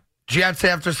 Yeah, Jets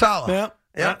after Salah. Yeah.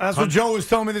 Yep. That's what Joe was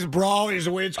telling me. This bro is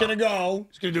the way it's going to go.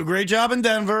 He's going to do a great job in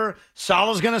Denver.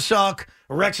 Salah's going to suck.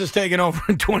 Rex is taking over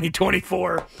in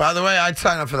 2024. By the way, I'd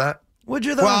sign up for that. Would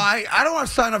you, though? Well, I don't want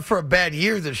to sign up for a bad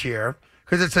year this year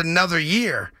because it's another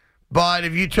year. But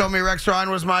if you told me Rex Ryan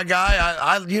was my guy,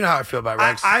 I you know how I feel about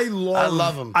Rex. I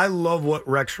love him. I love what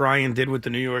Rex Ryan did with the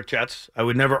New York Jets. I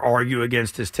would never argue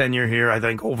against his tenure here. I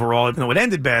think overall, even though it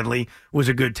ended badly, was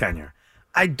a good tenure.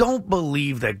 I don't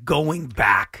believe that going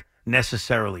back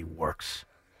necessarily works.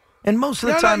 And most of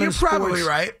the time you're in sports, probably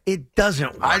right. It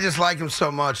doesn't work. I just like him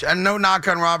so much. And no knock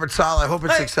on Robert Saleh. I hope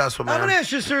it's successful, man. I'm going to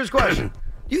ask you a serious question.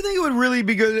 Do you think it would really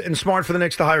be good and smart for the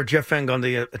Knicks to hire Jeff Van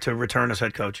Gundy to return as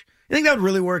head coach? You think that would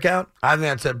really work out? I think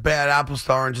that's a bad apples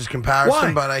to oranges comparison,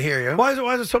 Why? but I hear you. Why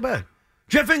is it so bad?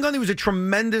 Jeff Van Gundy was a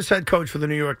tremendous head coach for the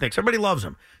New York Knicks. Everybody loves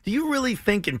him. Do you really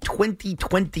think in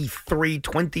 2023,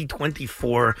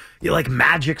 2024,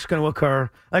 magic's going to occur?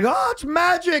 It's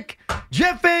magic.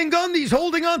 Jeff Van Gundy's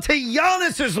holding on to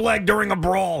Giannis's leg during a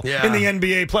brawl in the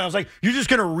NBA playoffs. You're just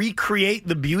going to recreate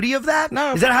the beauty of that?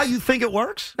 No. Is that how you think it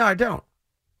works? No, I don't.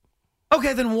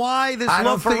 Okay, then why this I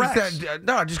love don't for think Rex?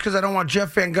 that. Just because I don't want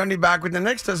Jeff Van Gundy back with the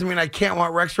Knicks doesn't mean I can't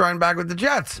want Rex Ryan back with the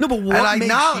Jets. No, but what and I makes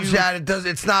acknowledge you- that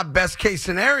it's not best case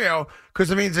scenario because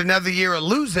it means another year of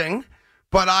losing.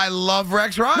 But I love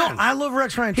Rex Ryan. No, I love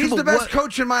Rex Ryan too. He's but the best what-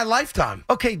 coach in my lifetime.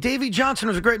 Okay, Davey Johnson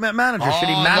was a great Met manager. Should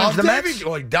he I manage love the Davey. Mets?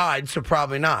 Well, he died, so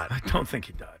probably not. I don't think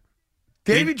he died.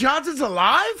 Davey Johnson's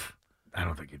alive? I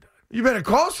don't think he died. You better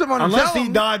call someone and Unless tell he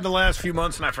him. died in the last few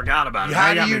months and I forgot about it.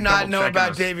 How Now do you got me not double know checking about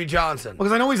this. Davey Johnson?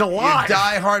 Because I know he's alive. Your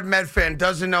diehard Met fan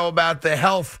doesn't know about the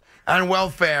health and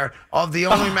welfare of the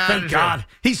only manager. Thank God.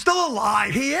 He's still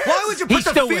alive. He is. Why would you put He's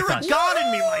the still fear with of us. God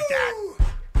in me like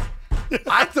that?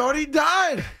 I thought he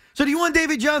died. So do you want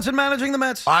Davey Johnson managing the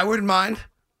Mets? I wouldn't mind.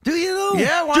 Do you though?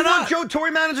 Yeah, why Do you not? want Joe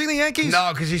Torre managing the Yankees?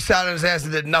 No, because he sat on his ass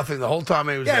and did nothing the whole time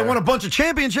he was Yeah, there. he won a bunch of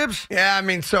championships. Yeah, I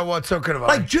mean, so what? So could have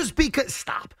I. Just because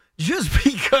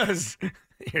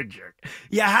you're a jerk.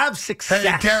 You have success.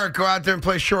 Hey, Derek, go out there and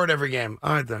play short every game.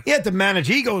 All right, then. You have to manage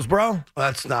egos, bro.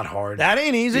 That's not hard. That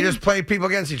ain't easy. You just play people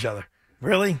against each other.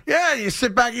 Really? Yeah, you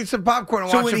sit back, eat some popcorn,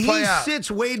 and So watch when them play he out.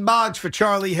 sits Wade Boggs for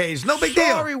Charlie Hayes, no big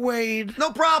Sorry, deal. Wade. No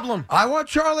problem. I want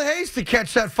Charlie Hayes to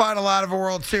catch that final out of a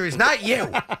World Series, not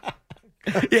you.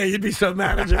 Yeah, you'd be so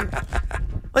manager.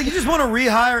 Like, you just want to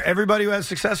rehire everybody who has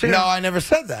success here? No, I never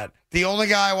said that. The only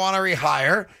guy I want to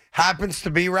rehire happens to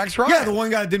be Rex Ryan. Yeah, the one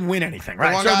guy that didn't win anything,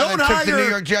 right? The one guy that took the New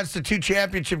York Jets to 2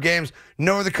 championship games.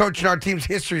 No other coach in our team's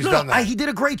history has done that. He did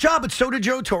a great job, but so did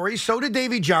Joe Torre, so did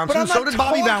Davey Johnson, But I'm so not did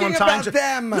Bobby talking Valentine. about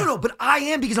them. No, but I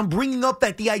am, because I'm bringing up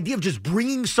the idea of just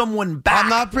bringing someone back. I'm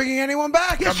not bringing anyone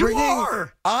back. Yes, you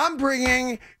are. I'm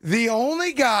bringing the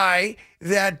only guy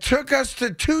that took us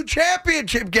to 2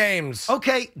 championship games.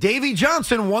 Okay, Davey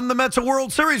Johnson won the Mets a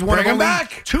World Series. One Bring of him only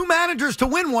back. 2 managers to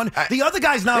win one. The other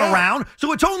guy's not around,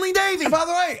 so it's only Davey. And by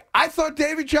the way, I thought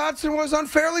Davey Johnson was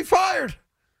unfairly fired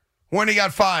when he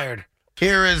got fired.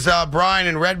 Here is Brian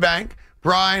in Red Bank.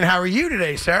 Brian, how are you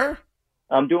today, sir?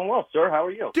 I'm doing well, sir. How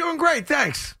are you? Doing great,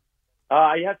 thanks.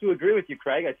 I have to agree with you,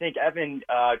 Craig. I think Evan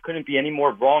couldn't be any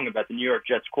more wrong about the New York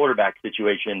Jets quarterback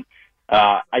situation.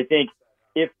 I think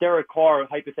if Derek Carr,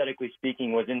 hypothetically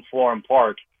speaking, was in Florham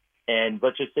Park, and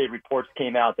let's just say reports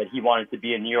came out that he wanted to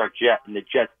be a New York Jet, and the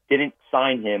Jets didn't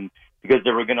sign him because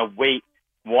they were going to wait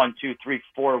 1, 2, 3,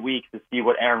 4 weeks to see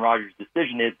what Aaron Rodgers'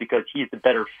 decision is because he's the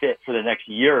better fit for the next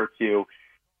year or two.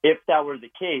 If that were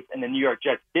the case and the New York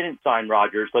Jets didn't sign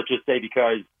Rodgers, let's just say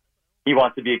because he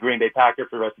wants to be a Green Bay Packer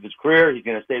for the rest of his career, he's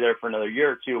going to stay there for another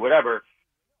year or two, whatever,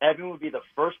 Evan would be the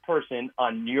first person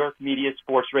on New York media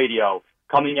sports radio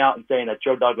coming out and saying that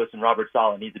Joe Douglas and Robert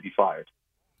Saleh need to be fired.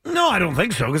 No, I don't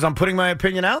think so, because I'm putting my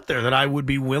opinion out there that I would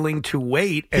be willing to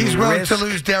wait and He's willing risk. to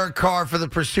lose Derek Carr for the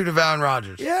pursuit of Aaron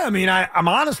Rodgers. Yeah, I mean, I'm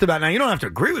honest about it. Now, you don't have to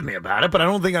agree with me about it, but I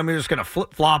don't think I'm just going to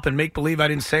flip-flop and make believe I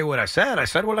didn't say what I said. I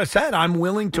said what I said. I'm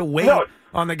willing to wait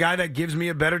on the guy that gives me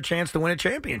a better chance to win a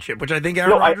championship, which I think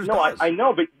Aaron Rodgers does. I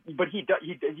know, but he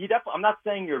definitely. I'm not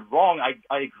saying you're wrong.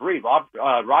 I agree.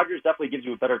 Rodgers definitely gives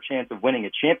you a better chance of winning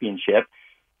a championship,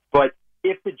 but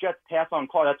if the Jets pass on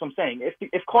Carr, that's what I'm saying.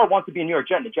 If Carr wants to be a New York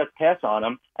Jet and the Jets pass on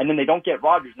him, and then they don't get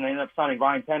Rodgers and they end up signing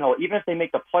Ryan Tannehill, even if they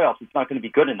make the playoffs, it's not going to be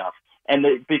good enough. And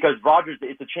because Rodgers,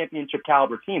 it's a championship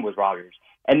caliber team with Rodgers.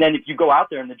 And then if you go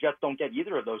out there and the Jets don't get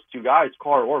either of those 2 guys,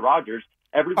 Carr or Rodgers,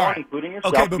 everyone, including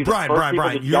yourself, okay, but be Brian, the first people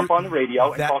to jump on the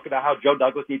radio and talk about how Joe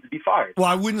Douglas needs to be fired. Well,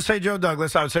 I wouldn't say Joe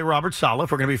Douglas. I would say Robert Saleh.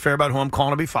 If we're going to be fair about who I'm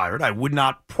calling to be fired, I would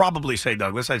not probably say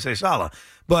Douglas. I'd say Saleh.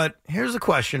 But here's the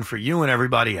question for you and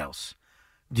everybody else.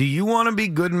 Do you want to be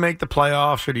good and make the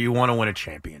playoffs, or do you want to win a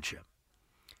championship?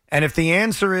 And if the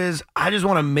answer is, I just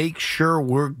want to make sure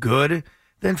we're good,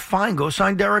 then fine, go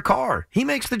sign Derek Carr. He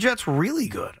makes the Jets really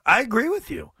good. I agree with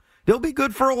you. They'll be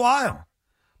good for a while.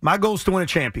 My goal is to win a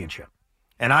championship.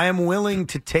 And I am willing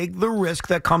to take the risk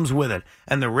that comes with it.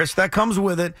 And the risk that comes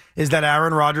with it is that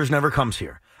Aaron Rodgers never comes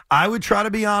here. I would try to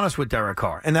be honest with Derek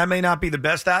Carr. And that may not be the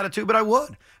best attitude, but I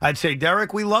would. I'd say,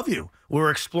 Derek, we love you.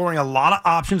 We're exploring a lot of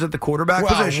options at the quarterback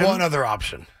position. One other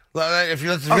option. If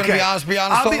you're going to be honest,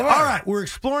 all right. We're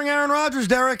exploring Aaron Rodgers,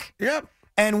 Derek. Yep.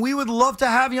 And we would love to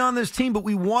have you on this team, but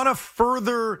we want to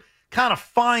further kind of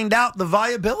find out the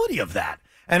viability of that.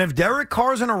 And if Derek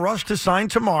Carr's in a rush to sign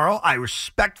tomorrow, I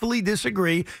respectfully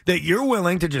disagree that you're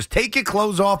willing to just take your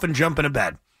clothes off and jump into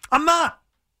bed. I'm not.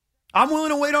 I'm willing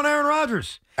to wait on Aaron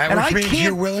Rodgers. And which means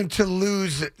you're willing to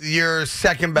lose your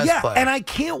second best player. And I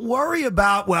can't worry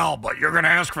about, but you're going to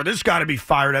ask for this guy to be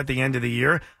fired at the end of the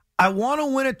year. I want to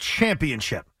win a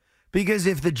championship. Because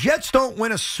if the Jets don't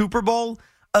win a Super Bowl,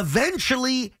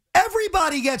 eventually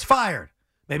everybody gets fired.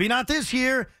 Maybe not this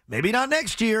year, maybe not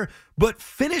next year, but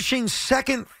finishing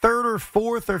second, third, or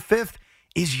fourth, or fifth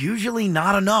is usually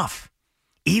not enough.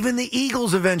 Even the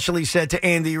Eagles eventually said to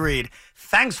Andy Reid,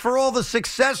 thanks for all the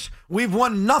success. We've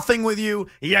won nothing with you.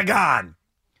 You're gone.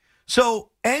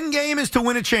 So end game is to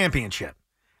win a championship.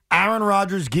 Aaron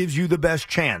Rodgers gives you the best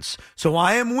chance. So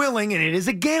I am willing, and it is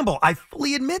a gamble, I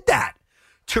fully admit that,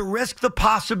 to risk the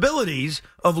possibilities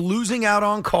of losing out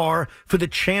on Carr for the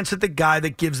chance at the guy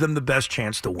that gives them the best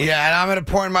chance to win. Yeah, and I'm at a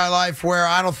point in my life where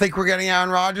I don't think we're getting Aaron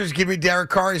Rodgers. Give me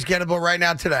Derek Carr. He's gettable right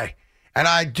now today. And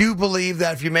I do believe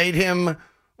that if you made him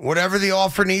whatever the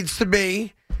offer needs to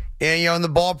be, and, in the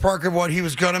ballpark of what he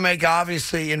was going to make,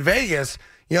 obviously, in Vegas,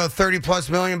 $30+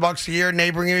 million a year,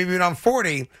 neighboring maybe on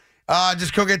 40,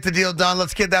 just go get the deal done.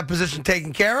 Let's get that position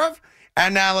taken care of.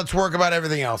 And now let's work about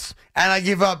everything else. And I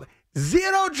give up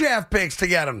 0 draft picks to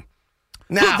get him.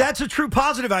 Now, look, that's a true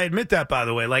positive. I admit that, by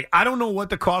the way. I don't know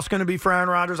what the cost's going to be for Aaron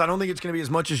Rodgers. I don't think it's going to be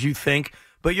as much as you think.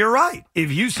 But you're right.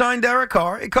 If you sign Derek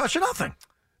Carr, it costs you nothing.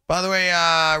 By the way,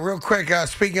 real quick,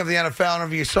 speaking of the NFL, I don't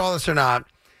know if you saw this or not,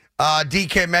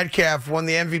 DK Metcalf won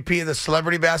the MVP of the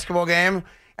celebrity basketball game,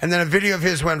 and then a video of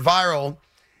his went viral.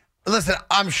 Listen,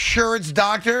 I'm sure it's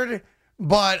doctored,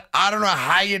 but I don't know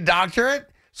how you doctor it.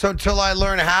 So until I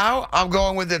learn how, I'm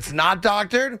going with it's not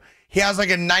doctored. He has a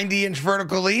 90-inch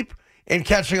vertical leap in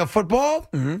catching a football.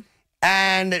 Mm-hmm.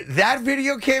 And that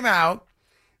video came out.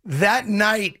 That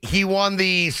night, he won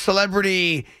the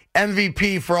celebrity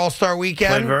MVP for All-Star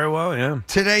Weekend. Played very well, yeah.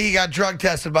 Today, he got drug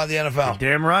tested by the NFL.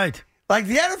 You're damn right. Like,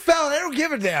 the NFL, they don't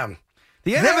give a damn.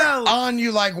 The They're NFL on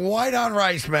you like white on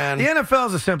rice, man. The NFL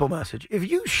is a simple message. If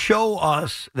you show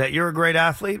us that you're a great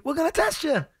athlete, we're going to test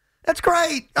you. That's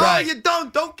great. Right. Oh, you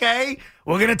don't? Okay.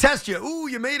 We're going to test you. Ooh,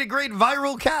 you made a great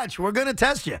viral catch. We're going to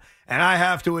test you. And I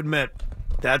have to admit,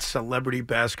 that celebrity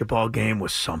basketball game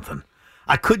was something.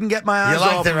 I couldn't get my eyes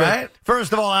off it, of right? it.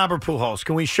 First of all, Albert Pujols,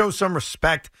 can we show some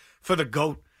respect for the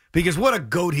GOAT? Because what a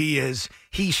GOAT he is.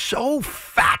 He's so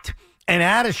fat and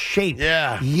out of shape.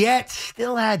 Yeah. Yet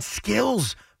still had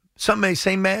skills. Some may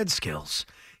say mad skills.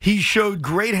 He showed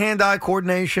great hand-eye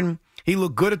coordination. He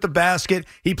looked good at the basket.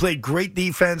 He played great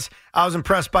defense. I was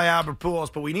impressed by Albert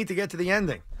Pujols, but we need to get to the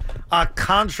ending. A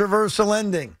controversial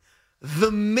ending.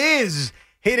 The Miz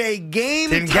hit a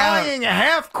game-tying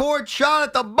half-court shot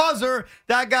at the buzzer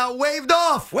that got waved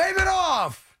off. Wave it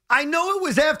off. I know it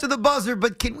was after the buzzer,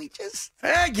 but can we just...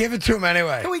 Give it to him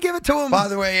anyway. Can we give it to him? By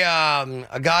the way,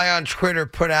 a guy on Twitter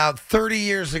put out 30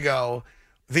 years ago,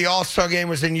 the All-Star game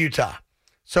was in Utah.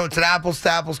 So it's an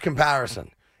apples-to-apples comparison.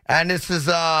 And this is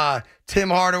Tim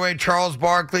Hardaway, Charles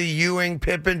Barkley, Ewing,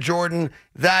 Pippen, Jordan,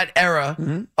 that era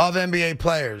of NBA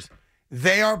players.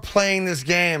 They are playing this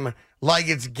game like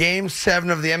it's Game 7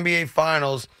 of the NBA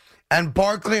Finals, and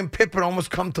Barkley and Pippen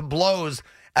almost come to blows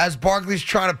as Barkley's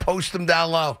trying to post them down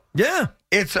low. Yeah.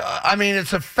 It's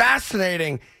a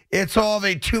fascinating, it's all of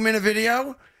a 2-minute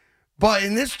video, but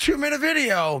in this 2-minute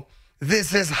video,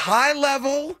 this is high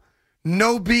level,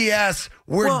 no BS,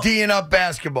 we're D'ing up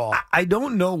basketball. I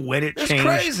don't know when it changed. It's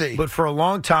crazy. But for a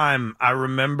long time, I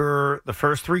remember the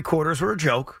first 3 quarters were a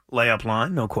joke, layup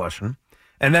line, no question.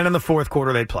 And then in the fourth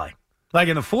quarter, they'd play. Like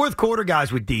in the fourth quarter,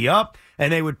 guys would D up,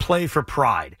 and they would play for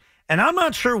pride. And I'm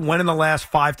not sure when in the last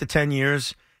 5 to 10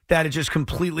 years that it just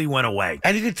completely went away.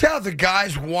 And you can tell the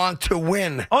guys want to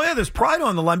win. Oh, yeah, there's pride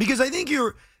on the line because I think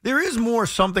there is more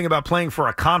something about playing for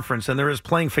a conference than there is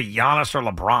playing for Giannis or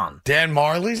LeBron. Dan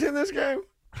Marley's in this game?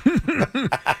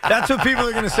 That's what people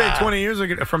are going to say 20 years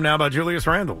from now about Julius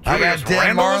Randle. I got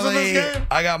Dan Randle was in Marley. this game?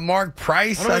 I got Mark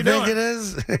Price, What are I we think doing? it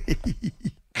is.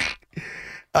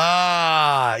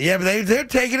 Yeah, but they're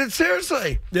taking it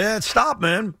seriously. Yeah, stop,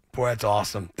 man. Boy, that's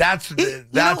awesome. That's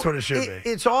what it should be.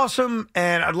 It's awesome,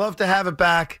 and I'd love to have it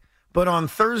back. But on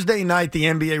Thursday night, the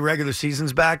NBA regular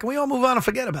season's back, and we all move on and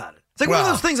forget about it. It's like one of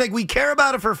those things, like we care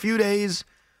about it for a few days,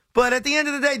 but at the end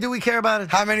of the day, do we care about it?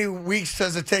 How many weeks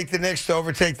does it take the Knicks to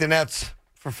overtake the Nets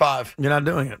for 5? You're not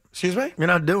doing it. Excuse me? You're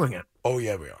not doing it. Oh,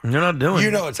 yeah, we are. You're not doing it. You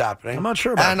know what's happening. I'm not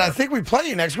sure about and that. I think we play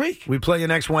you next week. We play you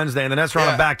next Wednesday, and the Nets are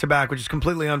on a back-to-back, which is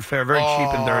completely unfair, very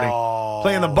cheap and dirty.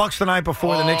 Playing the Bucks the night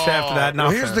before, the Knicks after that. Not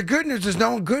Well, here's fair. the good news. There's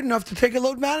no one good enough to take a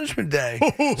load management day.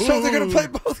 So they're going to play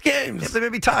both games. Yeah, they may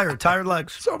be tired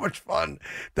legs. So much fun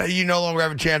that you no longer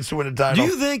have a chance to win a title.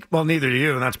 Do you think? Well, neither do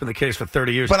you, and that's been the case for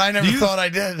 30 years. But I never thought I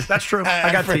did. That's true.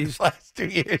 I got for teased. the last 2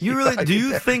 years. You really? Do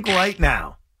you think right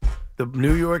now the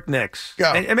New York Knicks?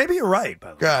 Go. And maybe you're right. By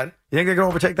the way. Go ahead. You think they're going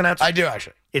to overtake the Nets? I do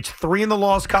actually. It's 3 in the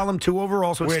loss column, 2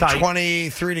 overall, so it's We're tight.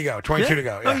 23 to go, 22 to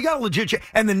go. No, Yeah. you got a legit chance.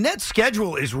 And the Nets'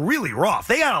 schedule is really rough.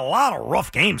 They got a lot of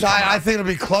rough games. I think it'll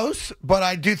be close, but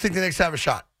I do think the Knicks have a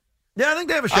shot. Yeah, I think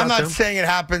they have a shot. I'm not too. saying it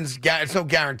happens. It's no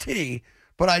guarantee,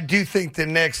 but I do think the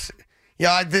Knicks.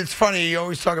 Yeah, it's funny. You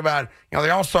always talk about the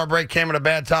All-Star break came at a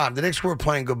bad time. The Knicks were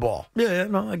playing good ball. Yeah,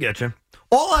 no, I get you.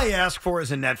 All I ask for as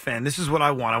a Net fan, this is what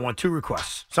I want. I want 2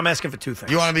 requests. So I'm asking for 2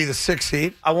 things. You want to be the 6th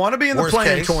seed? I want to be in the Worst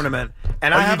play-in case. tournament.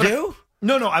 And Oh, I have you do?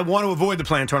 No, I want to avoid the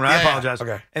play-in tournament. I Yeah, apologize.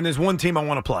 okay. And there's one team I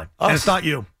want to play. Us? And it's not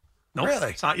you. Nope,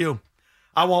 Really? it's not you.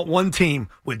 I want one team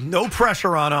with no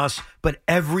pressure on us, but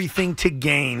everything to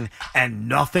gain and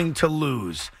nothing to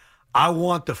lose. I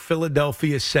want the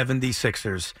Philadelphia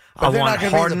 76ers. But I they're want not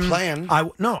gonna be Harden. the play-in. I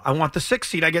want the 6th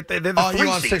seed. I get they're the 3 You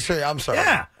want seed. 6th seed? I'm sorry.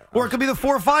 Yeah. Or it could be the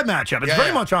 4 or 5 matchup. It's Yeah, very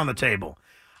yeah. much on the table.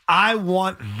 I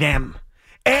want them.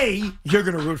 You're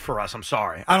going to root for us. I'm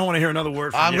sorry. I don't want to hear another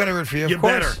word from you. I'm going to root for you. You of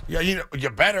course. better. Yeah, you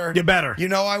better. You better. You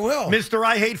know I will. Mr.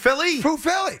 I Hate Philly. Who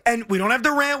Philly? And we don't have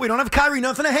Durant. We don't have Kyrie.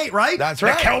 Nothing to hate, right? That's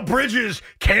right. Mikal Bridges,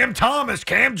 Cam Thomas,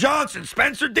 Cam Johnson,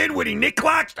 Spencer Dinwiddie, Nick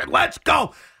Claxton. Let's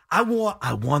go. I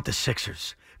want the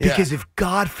Sixers. Because if,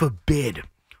 God forbid,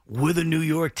 we're the New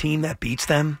York team that beats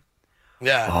them,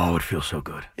 Yeah. it feels so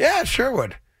good. Yeah, it sure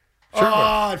would. Sure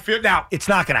would. Now, it's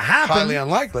not going to happen. Highly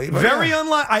unlikely. But Very yeah.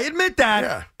 unlikely. I admit that.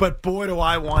 Yeah. But boy, do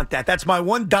I want that. That's my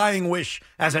one dying wish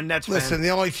as a Nets Listen, fan. the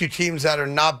only 2 teams that are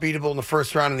not beatable in the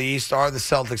first round in the East are the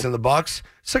Celtics and the Bucks.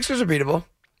 Sixers are beatable.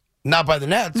 Not by the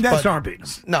Nets. Nets but aren't beating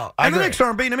them. No, And the agree. Knicks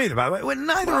aren't beating them either, by the way. Well,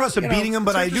 neither of us are you know, beating them,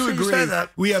 but it's I do interesting you agree say that.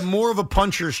 we have more of a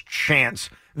puncher's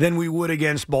chance than we would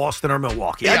against Boston or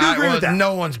Milwaukee. Yeah, I do agree well, with that.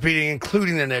 No one's beating,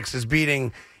 including the Knicks, is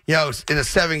beating, in a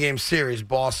 7-game series,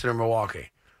 Boston or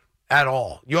Milwaukee at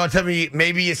all. You want to tell me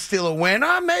maybe it's still a win?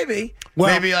 Maybe.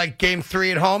 Well, maybe like game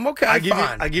 3 at home? Okay, I give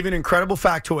fine. you an incredible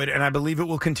factoid, and I believe it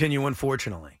will continue,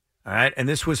 unfortunately. All right? And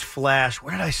this was flash.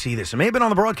 Where did I see this? It may have been on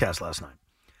the broadcast last night.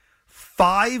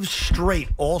 5 straight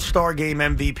All-Star Game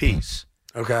MVPs.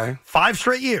 Okay. 5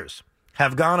 straight years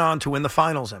have gone on to win the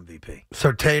Finals MVP.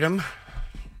 So Tatum?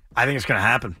 I think it's going to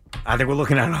happen. I think we're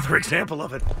looking at another example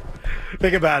of it.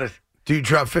 Think about it. Dude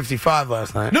dropped 55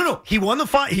 last night. No. He won the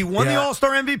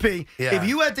All-Star MVP. Yeah. If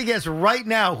you had to guess right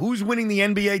now who's winning the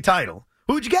NBA title,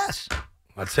 who'd you guess?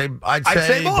 I'd say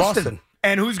Boston.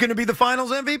 And who's going to be the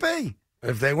Finals MVP?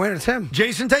 If they win, it's him.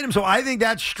 Jason Tatum. So I think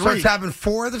that's straight. So it's happened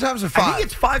 4 other times or 5? I think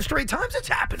it's 5 straight times it's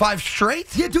happened. 5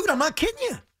 straight? Yeah, dude, I'm not kidding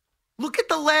you. Look at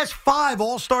the last 5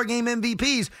 All-Star Game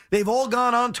MVPs. They've all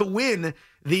gone on to win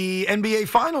the NBA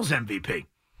Finals MVP.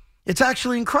 It's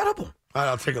actually incredible. All right,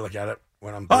 I'll take a look at it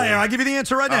when I'm. Oh, yeah, I'll give you the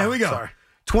answer right now. Here we go. Sorry.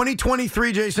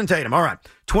 2023, Jason Tatum. All right.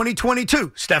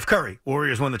 2022, Steph Curry.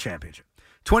 Warriors won the championship.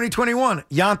 2021,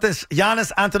 Giannis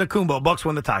Antetokounmpo. Bucks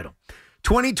won the title.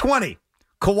 2020,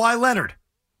 Kawhi Leonard.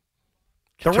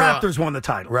 The Raptors won the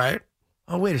title. Right.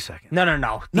 Oh, wait a second. No.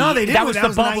 No, they didn't. That was the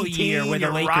bubble 19, year where the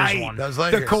you're Lakers right. won. That was The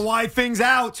Lakers. Kawhi thing's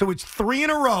out, so it's 3 in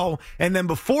a row. And then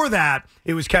before that,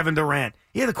 it was Kevin Durant.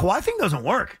 Yeah, the Kawhi thing doesn't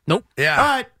work. Nope. Yeah. All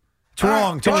right. It's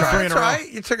wrong. It's only 3 in a That's row. all right.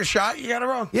 You took a shot. You got it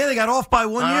wrong. Yeah, they got off by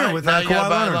 1 year with now you gotta Kawhi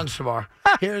buy Leonard. lunch tomorrow.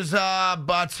 Here's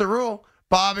Butts the Rule.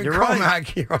 Bob and You're Cormac right.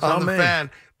 here It's on all the me. Fan.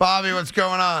 Bobby, what's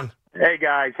going on? Hey,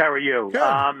 guys. How are you?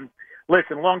 Good.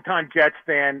 Listen, longtime Jets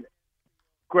fan.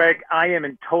 Greg, I am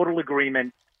in total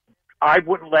agreement. I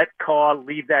wouldn't let Carr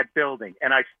leave that building.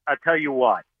 And I'll tell you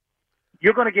what.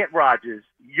 You're going to get Rodgers.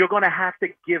 You're going to have to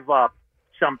give up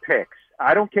some picks.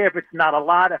 I don't care if it's not a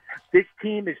lot. This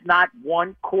team is not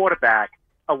one quarterback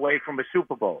away from a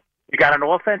Super Bowl. You got an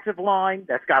offensive line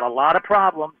that's got a lot of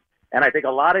problems. And I think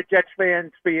a lot of Jets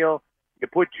fans feel you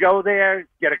put Joe there,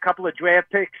 get a couple of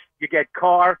draft picks, you get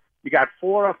Carr, you got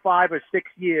 4 or 5 or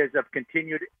 6 years of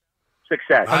continued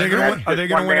success. Are they going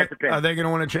That's just to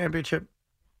win a championship?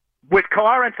 With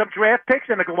Carr and some draft picks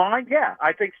and a line, yeah,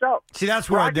 I think so. See, that's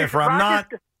where I differ.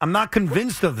 I'm not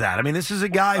convinced of that. I mean, this is a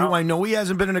guy who I know he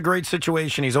hasn't been in a great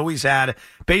situation. He's always had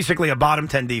basically a bottom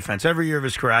 10 defense every year of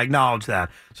his career. I acknowledge that.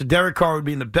 So Derek Carr would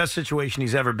be in the best situation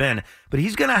he's ever been. But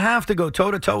he's going to have to go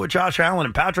toe-to-toe with Josh Allen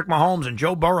and Patrick Mahomes and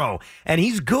Joe Burrow. And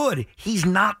he's good. He's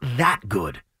not that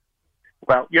good.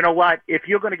 Well, you know what? If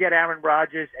you're going to get Aaron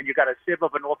Rodgers and you got a sieve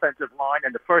of an offensive line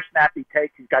and the first snap he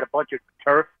takes, he's got a bunch of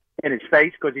turf in his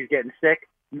face because he's getting sick,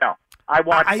 no. I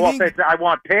want picks, and I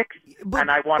want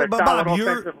a solid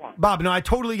offensive line. Bob, no, I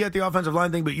totally get the offensive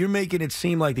line thing, but you're making it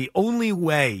seem like the only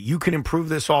way you can improve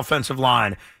this offensive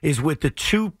line is with the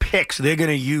 2 picks they're going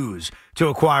to use to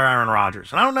acquire Aaron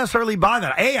Rodgers. And I don't necessarily buy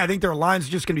that. I think their line's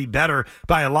just going to be better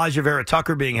by Elijah Vera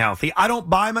Tucker being healthy. I don't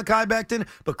buy Mekhi Becton,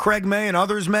 but Craig may and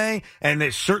others may, and they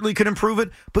certainly could improve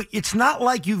it. But it's not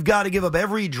like you've got to give up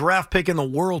every draft pick in the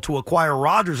world to acquire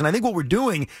Rodgers. And I think what we're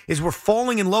doing is we're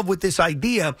falling in love with this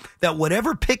idea that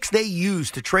whatever picks they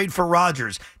use to trade for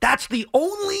Rodgers, that's the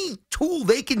only tool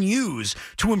they can use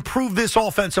to improve this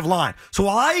offensive line. So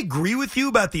while I agree with you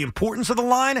about the importance of the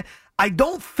line, I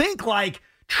don't think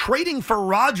trading for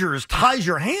Rodgers ties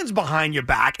your hands behind your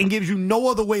back and gives you no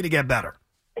other way to get better.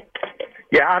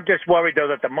 Yeah, I'm just worried, though,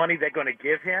 that the money they're going to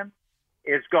give him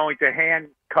is going to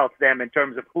handcuff them in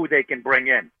terms of who they can bring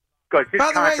in. By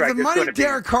the way, the money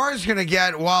Derek Carr is going to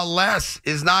get, while less,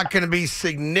 is not going to be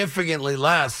significantly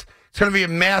less. It's going to be a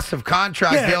massive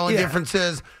contract. The only difference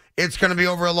is it's going to be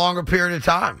over a longer period of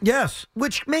time. Yes,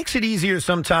 which makes it easier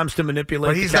sometimes to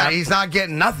manipulate. But he's not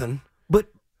getting nothing. But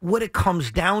what it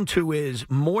comes down to is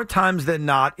more times than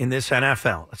not in this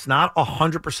NFL, it's not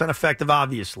 100% effective,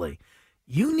 obviously.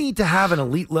 You need to have an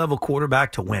elite level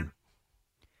quarterback to win.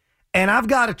 And I've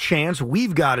got a chance,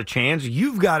 we've got a chance,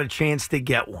 you've got a chance to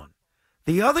get one.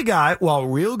 The other guy, while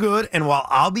real good, and while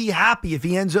I'll be happy if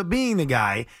he ends up being the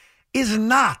guy, is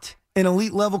not an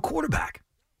elite level quarterback.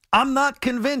 I'm not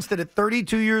convinced that at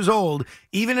 32 years old,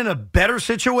 even in a better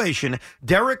situation,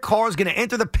 Derek Carr is going to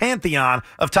enter the pantheon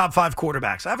of top 5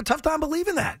 quarterbacks. I have a tough time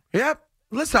believing that. Yep.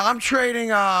 Listen, I'm trading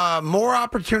more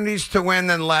opportunities to win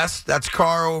than less. That's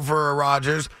Carr over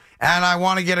Rodgers. And I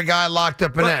want to get a guy locked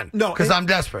up and in. No, because I'm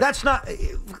desperate. That's not.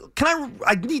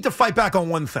 I need to fight back on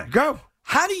one thing. Go.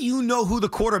 How do you know who the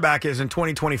quarterback is in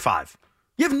 2025?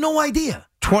 You have no idea.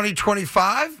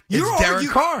 2025, it's Derek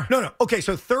Carr. No. Okay,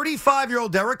 so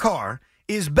 35-year-old Derek Carr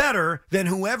is better than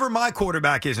whoever my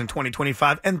quarterback is in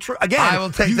 2025. And again, I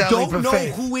will take you that don't leap of know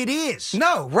faith. who it is.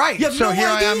 No, right. You have So no here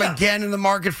I am idea. again in the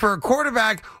market for a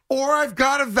quarterback, or I've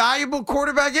got a valuable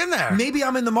quarterback in there. Maybe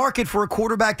I'm in the market for a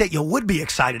quarterback that you would be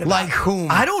excited about. Like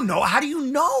whom? I don't know. How do you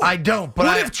know? I don't, but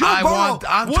What if Joe Burrow?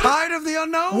 I'm tired of the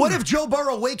unknown. What if Joe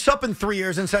Burrow wakes up in 3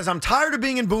 years and says, I'm tired of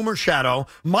being in Boomer Shadow,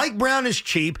 Mike Brown is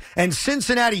cheap, and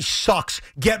Cincinnati sucks.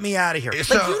 Get me out of here.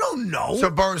 So, you don't know. So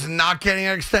Burrow's not getting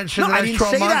an extension No, in the I next didn't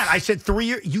 12 say months? that. I said 3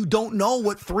 years. You don't know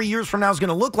what 3 years from now is going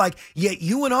to look like, yet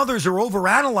you and others are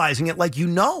overanalyzing it like you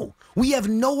know. We have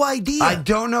no idea. I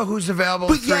don't know who's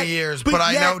available in 3 years, but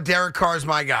I know Derek Carr's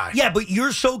my guy. Yeah, but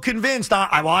you're so convinced.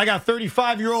 I got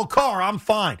 35-year-old Carr. I'm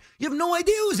fine. You have no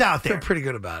idea who's out I feel there. pretty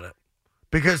good about it.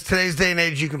 Because today's day and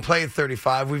age, you can play at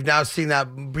 35. We've now seen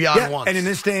that beyond once. And in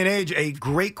this day and age, a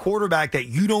great quarterback that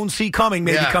you don't see coming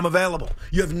may become available.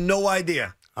 You have no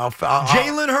idea.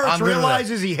 Jalen Hurts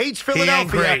realizes he hates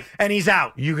Philadelphia, and he's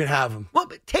out. You can have him. Well,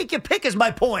 but take your pick is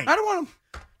my point. I don't want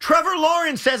him. Trevor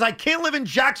Lawrence says, I can't live in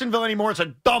Jacksonville anymore. It's a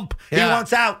dump. Yeah. He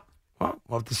wants out. Well,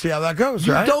 we'll have to see how that goes,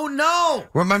 You right? don't know.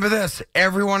 Remember this.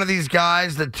 Every one of these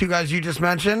guys, the two guys you just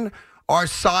mentioned, are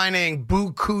signing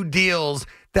buku deals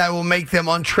that will make them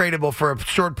untradeable for a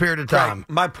short period of time. Right.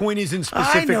 My point isn't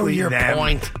specifically I know your them.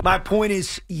 point. My point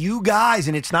is you guys,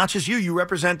 and it's not just you. You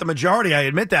represent the majority. I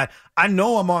admit that. I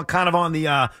know I'm on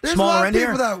the There's smaller a lot end of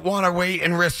people here. that want to wait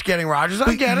and risk getting Rodgers. I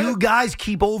But get you it. guys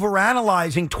keep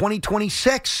overanalyzing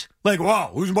 2026. Like,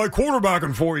 wow, who's my quarterback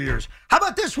in 4 years? How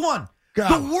about this one? Go.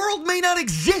 The world may not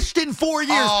exist in 4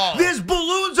 years. Oh. There's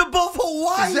balloons above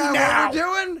Hawaii Is that now. what we're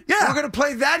doing? Yeah. We're going to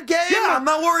play that game? Yeah, I'm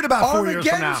not worried about 4 years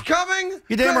from now. Armageddon's coming?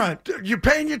 You're damn right. You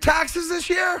paying your taxes this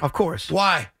year? Of course.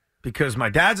 Why? Because my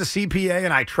dad's a CPA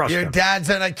and I trust Your him. dad's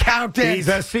an accountant. He's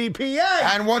a CPA.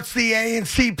 And what's the A in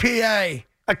CPA?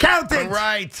 Accountant.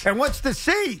 Right. And what's the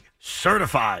C?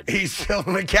 Certified. He's still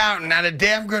an accountant, and a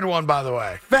damn good one, by the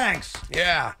way. Thanks.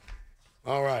 Yeah.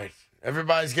 All right.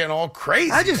 Everybody's getting all crazy.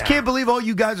 I just now. can't believe all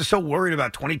you guys are so worried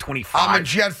about 2025. I'm a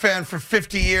Jet fan for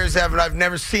 50 years, Evan. I've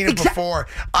never seen it before.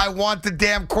 I want the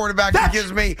damn quarterback who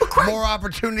gives me more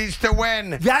opportunities to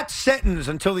win. That sentence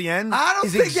until the end. I don't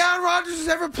is think Aaron Rodgers is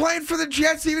ever playing for the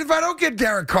Jets, even if I don't get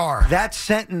Derek Carr. That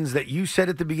sentence that you said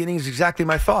at the beginning is exactly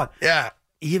my thought. Yeah.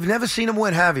 You've never seen him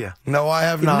win, have you? No, I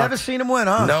have You've not. never seen him win,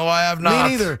 huh? No, I have not.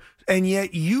 Me neither. And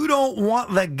yet you don't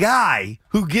want the guy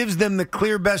who gives them the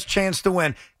clear best chance to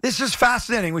win. This is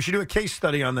fascinating. We should do a case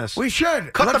study on this. We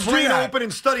should. Cut Let's the do brain that. open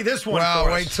and study this one Well,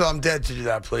 for wait us. till I'm dead to do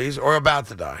that, please, or about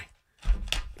to die.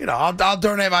 You know, I'll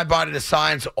donate my body to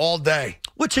science all day.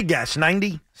 What's your guess?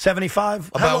 90?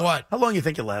 75? About what? How long do you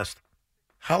think you last?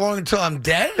 How long until I'm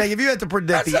dead? Like, if you had to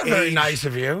predict That's the not very age- nice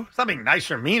of you. It's not being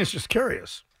nice or mean. It's just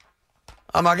curious.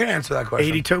 I'm not going to answer that question.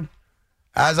 82?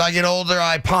 As I get older,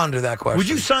 I ponder that question. Would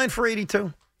you sign for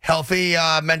 82? Healthy,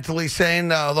 mentally sane,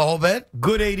 the whole bit?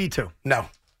 Good 82. No.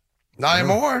 Not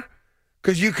anymore.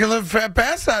 Because you can live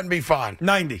past that and be fine.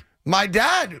 90. My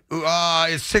dad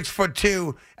is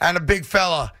 6'2" and a big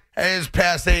fella and is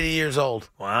past 80 years old.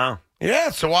 Wow.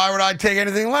 Yeah, so why would I take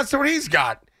anything less than what he's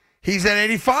got? He's at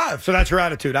 85. So that's your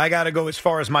attitude. I got to go as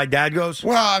far as my dad goes?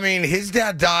 Well, I mean, his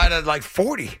dad died at like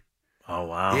 40. Oh,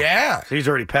 wow. Yeah. So he's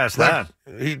already past that.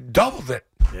 He doubled it.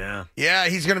 Yeah. Yeah,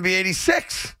 he's going to be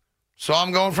 86. So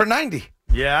I'm going for 90.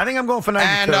 Yeah, I think I'm going for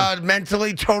 92. And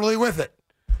mentally, totally with it.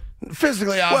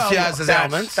 Physically, obviously, has his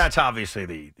elements. That's obviously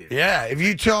the Yeah, if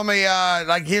you told me,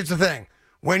 here's the thing.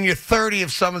 When you're 30,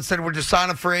 if someone said, would you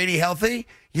sign up for 80 healthy?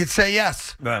 You'd say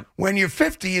yes. Right. When you're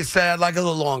 50, you say, I'd like a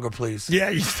little longer, please. Yeah,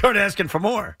 you start asking for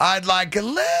more. I'd like a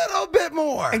little bit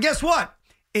more. And guess what?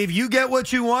 If you get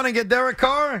what you want and get Derek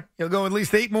Carr, you'll go at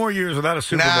least 8 more years without a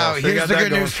Super Now, Bowl. So you here's got the that good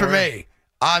going news for you. me.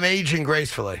 I'm aging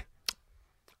gracefully.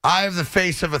 I have the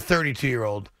face of a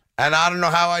 32-year-old, and I don't know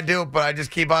how I do it, but I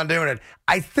just keep on doing it.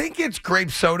 I think it's grape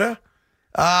soda,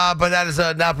 but that has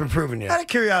not been proven yet. Out of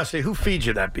curiosity, who feeds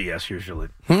you that BS usually?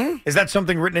 Is that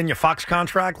something written in your Fox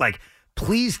contract? Like,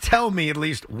 please tell me at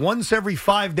least once every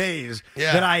 5 days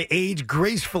that I age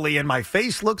gracefully and my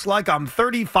face looks like I'm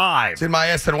 35. It's in my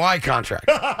SNY contract.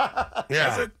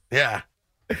 Yeah. Yeah.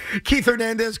 Keith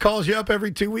Hernandez calls you up every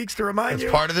 2 weeks to remind you.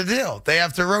 It's part of the deal. They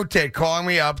have to rotate, calling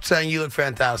me up, saying you look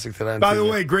fantastic today. By the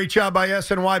way, great job by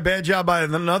SNY, bad job by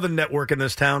another network in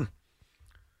this town.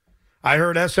 I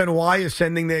heard SNY is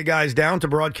sending their guys down to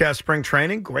broadcast spring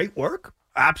training. Great work.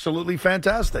 Absolutely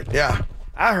fantastic. Yeah.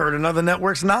 I heard another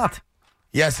network's not.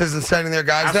 Yes isn't sending their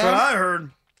guys That's down? what I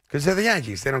heard. Because they're the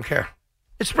Yankees. They don't care.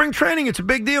 It's spring training. It's a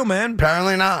big deal, man.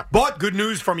 Apparently not. But good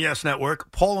news from Yes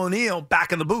Network. Paul O'Neill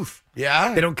back in the booth.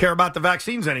 Yeah? They don't care about the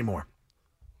vaccines anymore.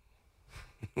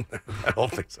 I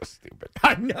don't think so stupid.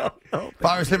 I know. If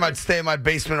I was him, I'd stay in my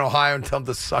basement in Ohio and tell him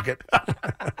to suck it.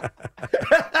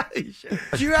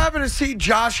 Did you happen to see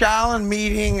Josh Allen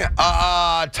meeting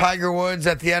Tiger Woods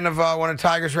at the end of one of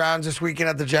Tiger's rounds this weekend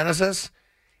at the Genesis?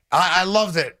 I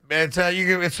loved it.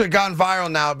 It's gone viral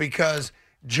now because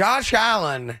Josh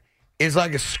Allen is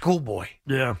like a schoolboy.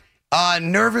 Yeah.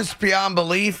 Nervous beyond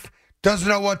belief, doesn't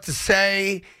know what to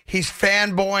say. He's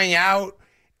fanboying out.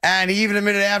 And he even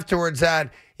admitted afterwards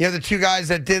that, the two guys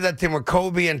that did that thing were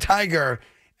Kobe and Tiger.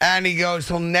 And he goes,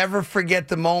 he'll never forget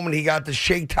the moment he got to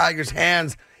shake Tiger's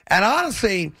hands. And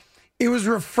honestly, it was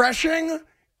refreshing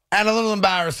and a little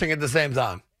embarrassing at the same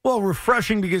time. Well,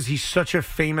 refreshing because he's such a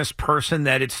famous person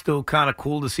that it's still kind of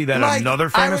cool to see that another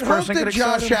famous person I would get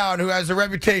hope that excited. Josh Allen, who has a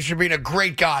reputation of being a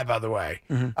great guy, by the way,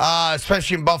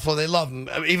 especially in Buffalo, they love him,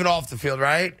 even off the field,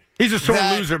 right? He's a sore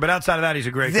loser, but outside of that, he's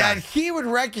a great guy. That he would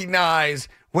recognize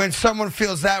when someone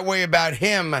feels that way about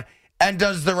him and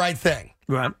does the right thing.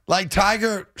 Right. Like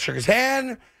Tiger shook his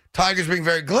hand. Tiger's being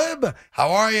very glib. How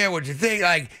are you? What'd you think?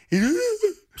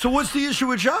 So what's the issue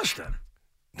with Josh then?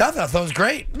 Nothing. I thought it was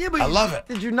great. Yeah, but I love it.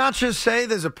 Did you not just say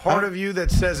there's a part of you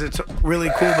that says it's really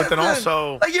cool, but then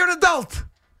also like you're an adult,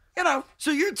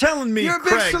 So you're telling me, you're a big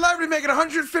Craig, celebrity making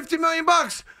 $150 million,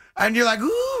 and you're like,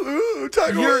 ooh,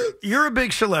 Tiger. You're a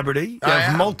big celebrity. You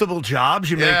have multiple jobs.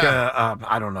 You make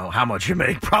I don't know how much you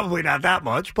make. Probably not that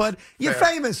much, but you're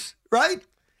famous, right?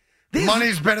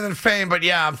 Money's better than fame, but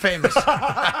yeah, I'm famous.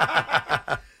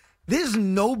 There's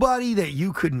nobody that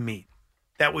you could meet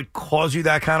that would cause you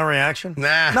that kind of reaction.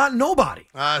 Nah. Not nobody.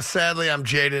 Sadly, I'm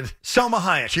jaded. Selma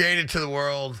Hayek. Jaded to the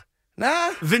world.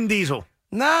 Nah. Vin Diesel.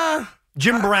 Nah.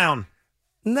 Jim Brown.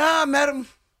 Nah, I met him.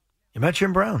 You met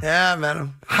Jim Brown? Yeah, I met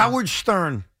him. Howard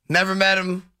Stern. Never met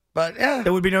him, but yeah.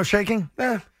 There would be no shaking?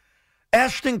 Yeah.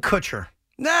 Ashton Kutcher.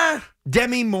 Nah.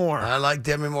 Demi Moore. I like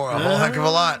Demi Moore a whole heck of a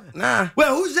lot. Nah.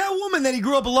 Well, who's that woman that he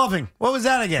grew up loving? What was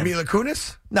that again? Mila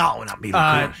Kunis? No, not Mila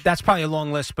Kunis. That's probably a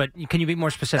long list, but can you be more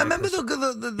specific? Remember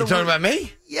the You talking about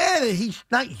me? Yeah, he's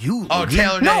not you. Oh,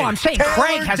 Taylor Dayne. No, I'm saying Taylor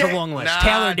Craig has a Dayne. long list. Nah,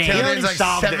 Taylor Dayne. Taylor He Dayne's like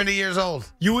solved it. 70 years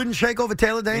old. You wouldn't shake over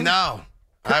Taylor Dayne? No,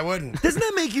 I wouldn't. Doesn't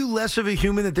that make you less of a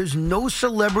human that there's no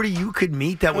celebrity you could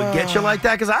meet that would get you like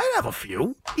that? Because I'd have a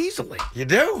few, easily. You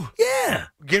do? Yeah.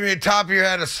 Give me a top of your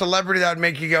head, a celebrity that would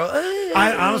make you go,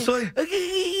 I honestly,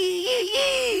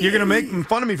 you're going to make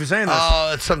fun of me for saying this.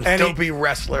 Oh, it's some dopey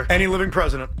wrestler. Any living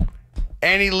president.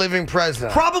 Any living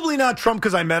president. Probably not Trump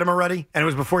because I met him already, and it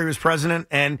was before he was president,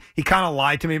 and he kind of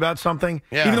lied to me about something.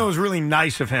 Yeah. Even though it was really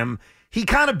nice of him, he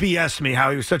kind of BS'd me how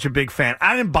he was such a big fan.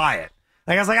 I didn't buy it.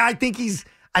 Like, I was like, I think he's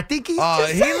just he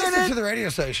saying listened it. to the radio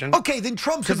station. Okay, then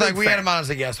Trump's a Because, big we fan. had him on as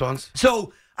a guest once.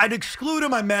 So I'd exclude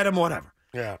him. I met him, whatever.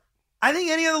 Yeah. I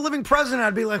think any other living president,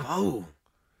 I'd be like, oh.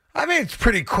 I mean, it's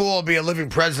pretty cool to be a living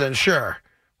president, sure.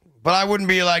 But I wouldn't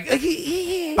be like,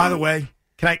 By the way,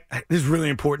 this is really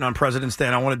important on President's Day,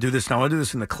 and I want to do this, and I want to do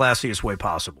this in the classiest way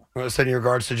possible. You want to send your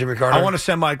regards to Jimmy Carter? I want to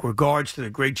send my regards to the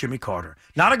great Jimmy Carter.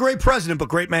 Not a great president, but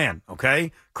great man,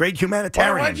 okay? Great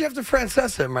humanitarian. Why'd you have to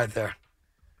Francesa him right there?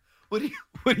 What do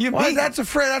you Why, mean? that's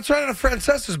right in a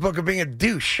Francesa's book of being a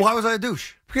douche. Why was I a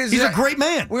douche? Because he's a great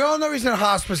man. We all know he's in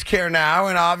hospice care now,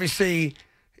 and obviously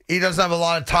he doesn't have a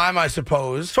lot of time, I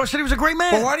suppose. So I said he was a great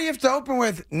man. But why do you have to open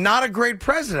with not a great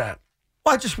president?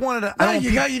 Well, I just wanted to. No,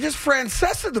 you just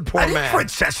Francesa the poor I didn't man.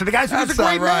 Francesa the guy. He was a That's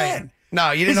great not right. man.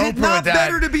 No, you didn't Is it open not with that.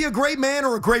 better to be a great man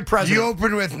or a great president? You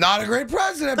open with not a great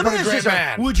president, Let but me a ask you great something.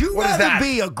 man. Would you What is rather that?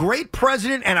 be a great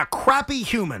president and a crappy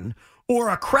human, or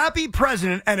a crappy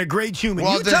president and a great human?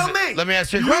 Well, You tell me. Let me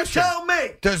ask you a question. You tell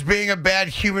me. Does being a bad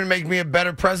human make me a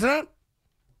better president?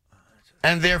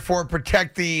 And therefore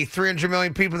protect the 300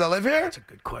 million people that live here? That's a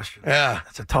good question. Yeah.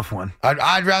 That's a tough one.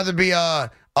 I'd rather be a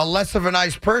less of a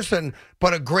nice person,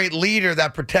 but a great leader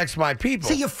that protects my people.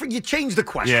 See, you changed the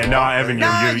question. Yeah, no, Evan,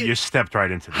 Nah, you stepped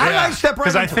right into that. How did I step right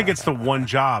Because I into think that? it's the one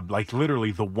job, like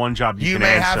literally the one job you You can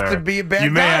may answer. have to be a bad You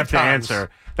may guy have to at times. answer.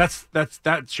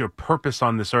 That's your purpose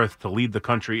on this earth, to lead the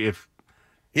country. If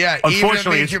Yeah, even if it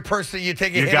unfortunately, means your person, you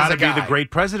take a you hit got as to a be guy. the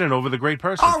great president over the great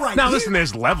person. All right, Now, here- listen,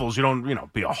 there's levels. You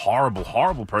don't, be a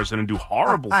horrible person and do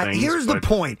horrible things. Here's the but-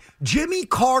 point. Jimmy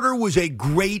Carter was a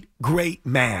great, great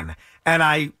man.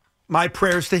 And my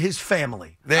prayers to his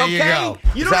family. There you go.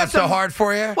 You Is don't that have so to- hard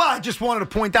for you? Well, I just wanted to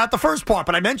point out the first part,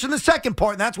 but I mentioned the second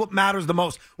part, and that's what matters the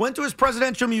most. Went to his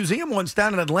presidential museum once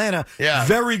down in Atlanta. Yeah.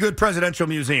 Very good presidential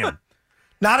museum.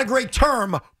 Not a great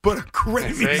term, but a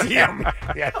great museum.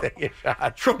 Yeah, take a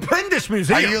shot. Tremendous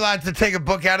museum. Are you allowed to take a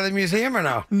book out of the museum or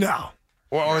no? No.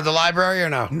 Or the library or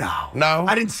no? No.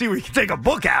 I didn't see where you could take a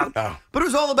book out. Oh. But it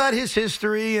was all about his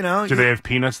history, you know. Do they have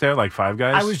peanuts there, like Five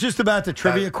Guys? I was just about to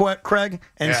trivia Craig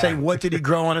and say, what did he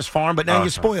grow on his farm? But now you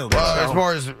spoiled it. Well, so. it's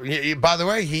more as, by the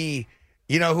way, you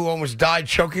know who almost died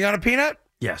choking on a peanut?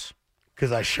 Yes.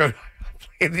 Because I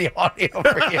played the audio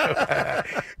for you.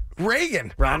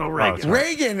 Reagan. Ronald Reagan.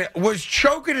 Reagan was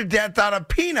choking to death on a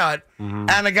peanut,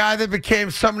 and a guy that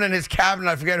became someone in his cabinet,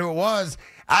 I forget who it was,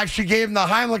 actually gave him the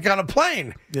Heimlich on a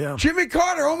plane. Yeah. Jimmy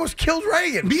Carter almost killed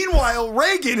Reagan. Meanwhile,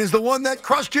 Reagan is the one that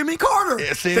crushed Jimmy Carter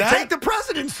see to that? take the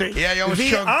presidency. Yeah, he almost the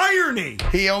choked. irony.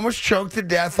 He almost choked to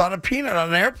death on a peanut on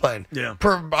an airplane. Yeah.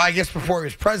 I guess before he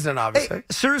was president, obviously. Hey,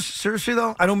 seriously,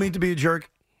 though, I don't mean to be a jerk.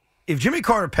 If Jimmy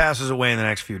Carter passes away in the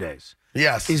next few days,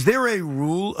 yes, is there a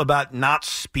rule about not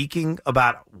speaking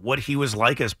about what he was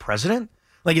like as president?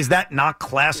 Like, is that not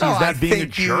classy? No, is that being a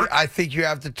jerk? I think you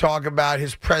have to talk about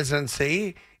his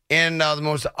presidency in the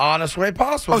most honest way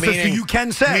possible. Oh, so you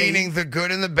can say. Meaning the good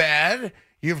and the bad.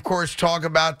 You, of course, talk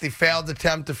about the failed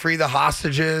attempt to free the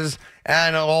hostages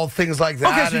and all things like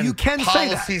that. Okay, so and you can say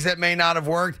that. Policies that may not have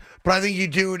worked. But I think you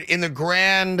do it in the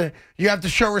grand. You have to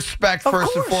show respect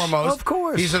first and foremost. Of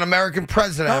course. He's an American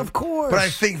president. Of course. But I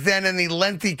think then in the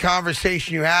lengthy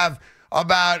conversation you have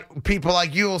about people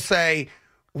like you will say,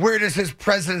 where does his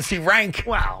presidency rank?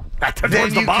 Wow. That's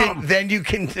Then bomb. then you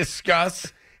can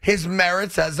discuss his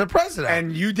merits as a president.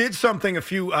 And you did something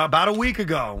about a week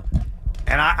ago,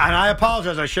 and I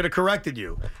apologize. I should have corrected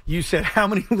you. You said, how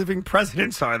many living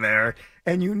presidents are there?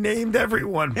 And you named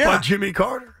everyone but Jimmy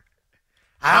Carter.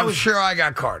 I'm sure I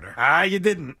got Carter. You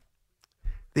didn't.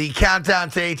 The countdown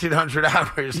to 1800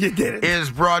 hours You didn't. is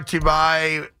brought to you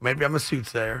by, maybe I'm a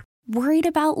soothsayer. Worried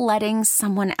about letting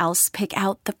someone else pick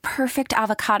out the perfect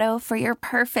avocado for your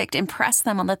perfect impress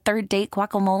them on the third date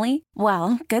guacamole?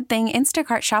 Well, good thing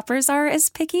Instacart shoppers are as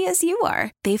picky as you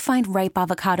are. They find ripe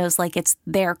avocados like it's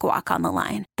their guac on the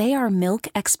line. They are milk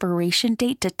expiration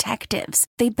date detectives.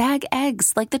 They bag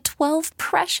eggs like the 12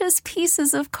 precious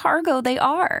pieces of cargo they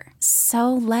are.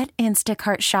 So let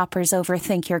Instacart shoppers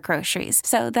overthink your groceries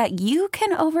so that you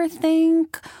can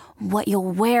overthink what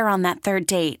you'll wear on that third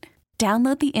date.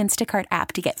 Download the Instacart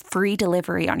app to get free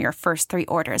delivery on your first 3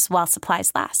 orders while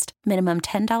supplies last. Minimum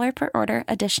 $10 per order.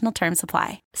 Additional terms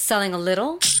apply. Selling a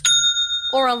little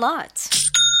or a lot?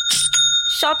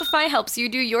 Shopify helps you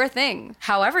do your thing,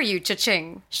 however you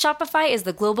cha-ching. Shopify is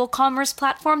the global commerce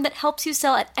platform that helps you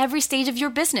sell at every stage of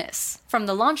your business. From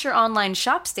the launch your online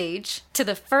shop stage, to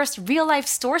the first real-life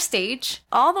store stage,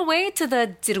 all the way to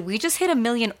the did we just hit 1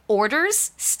 million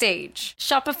orders stage.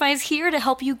 Shopify's here to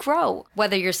help you grow.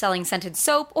 Whether you're selling scented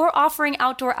soap or offering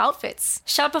outdoor outfits,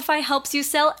 Shopify helps you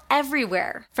sell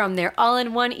everywhere. From their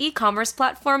all-in-one e-commerce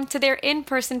platform to their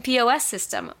in-person POS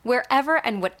system, wherever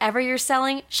and whatever you're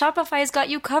selling, Shopify's got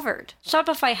you covered.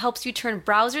 Shopify helps you turn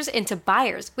browsers into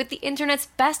buyers with the internet's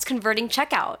best converting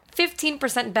checkout.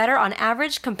 15% better on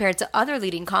average compared to other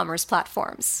leading commerce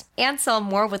platforms. And sell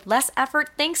more with less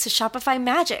effort thanks to Shopify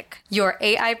Magic, your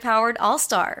AI-powered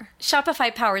all-star.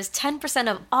 Shopify powers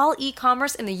 10% of all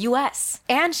e-commerce in the U.S.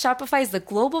 And Shopify is the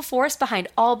global force behind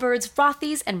Allbirds,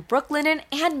 Rothy's, and Brooklinen,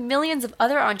 and millions of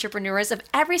other entrepreneurs of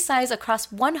every size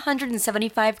across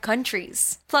 175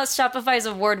 countries. Plus, Shopify's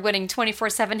award-winning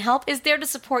 24/7 help is there to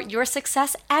support your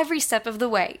success every step of the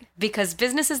way. Because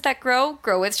businesses that grow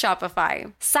with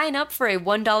Shopify. Sign up for a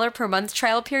 $1 per month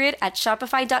trial period at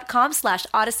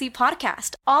shopify.com/Odyssey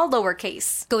Podcast, all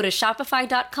lowercase. Go to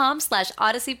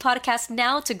shopify.com/Odyssey Podcast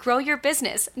now to grow your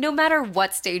business, no matter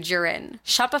what stage you're in.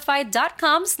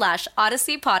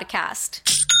 Shopify.com/Odyssey Podcast.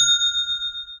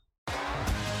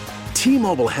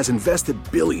 T-Mobile has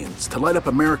invested billions to light up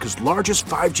America's largest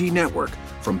 5G network,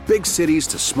 from big cities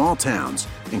to small towns,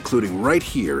 including right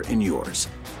here in yours.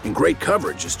 And great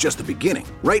coverage is just the beginning.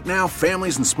 Right now,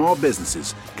 families and small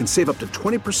businesses can save up to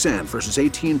 20% versus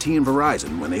AT&T and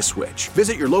Verizon when they switch.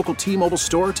 Visit your local T-Mobile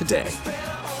store today.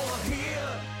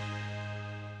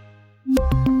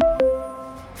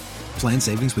 Plan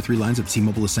savings with 3 lines of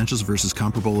T-Mobile Essentials versus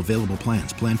comparable available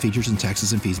plans. Plan features and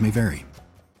taxes and fees may vary.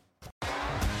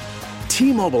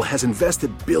 T-Mobile has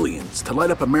invested billions to light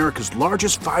up America's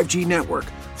largest 5G network,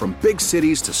 from big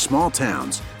cities to small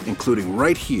towns, including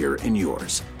right here in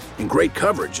yours. And great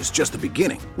coverage is just the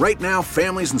beginning. Right now,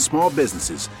 families and small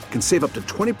businesses can save up to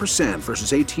 20%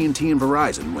 versus AT&T and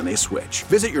Verizon when they switch.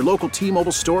 Visit your local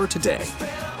T-Mobile store today.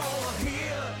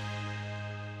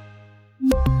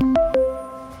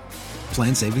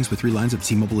 Plan savings with 3 lines of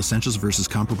T-Mobile Essentials versus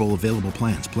comparable available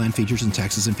plans. Plan features and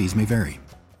taxes and fees may vary.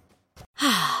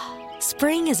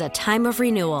 Spring is a time of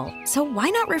renewal, so why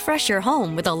not refresh your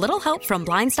home with a little help from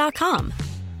Blinds.com?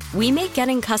 We make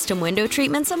getting custom window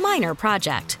treatments a minor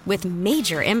project with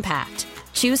major impact.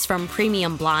 Choose from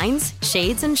premium blinds,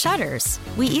 shades, and shutters.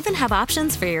 We even have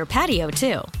options for your patio,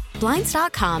 too.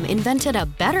 Blinds.com invented a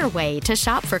better way to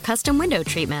shop for custom window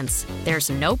treatments. There's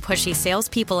no pushy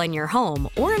salespeople in your home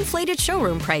or inflated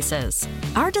showroom prices.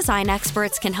 Our design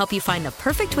experts can help you find the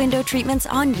perfect window treatments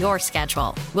on your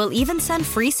schedule. We'll even send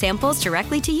free samples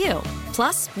directly to you.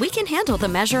 Plus, we can handle the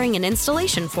measuring and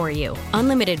installation for you.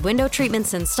 Unlimited window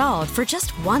treatments installed for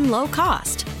just one low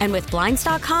cost. And with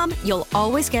Blinds.com, you'll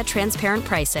always get transparent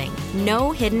pricing.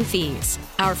 No hidden fees.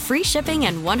 Our free shipping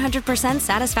and 100%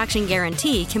 satisfaction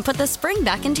guarantee can put the spring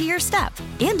back into your step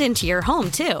and into your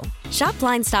home, too. Shop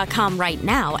Blinds.com right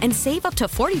now and save up to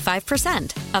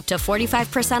 45%. Up to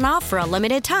 45% off for a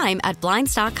limited time at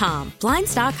Blinds.com.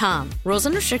 Blinds.com. Rules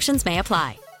and restrictions may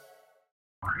apply.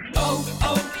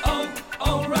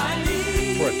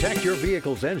 O'Reilly. Protect your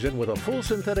vehicle's engine with a full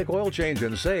synthetic oil change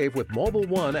and save with Mobil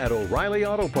 1 at O'Reilly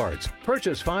Auto Parts.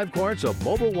 Purchase 5 quarts of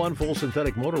Mobil 1 full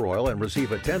synthetic motor oil and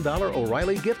receive a $10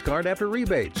 O'Reilly gift card after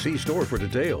rebate. See store for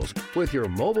details. With your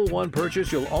Mobil 1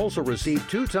 purchase, you'll also receive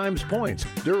 2 times points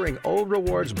during O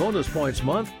Rewards Bonus Points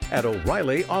Month at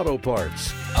O'Reilly Auto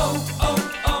Parts.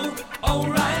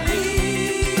 O'Reilly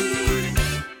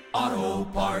Auto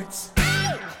Parts.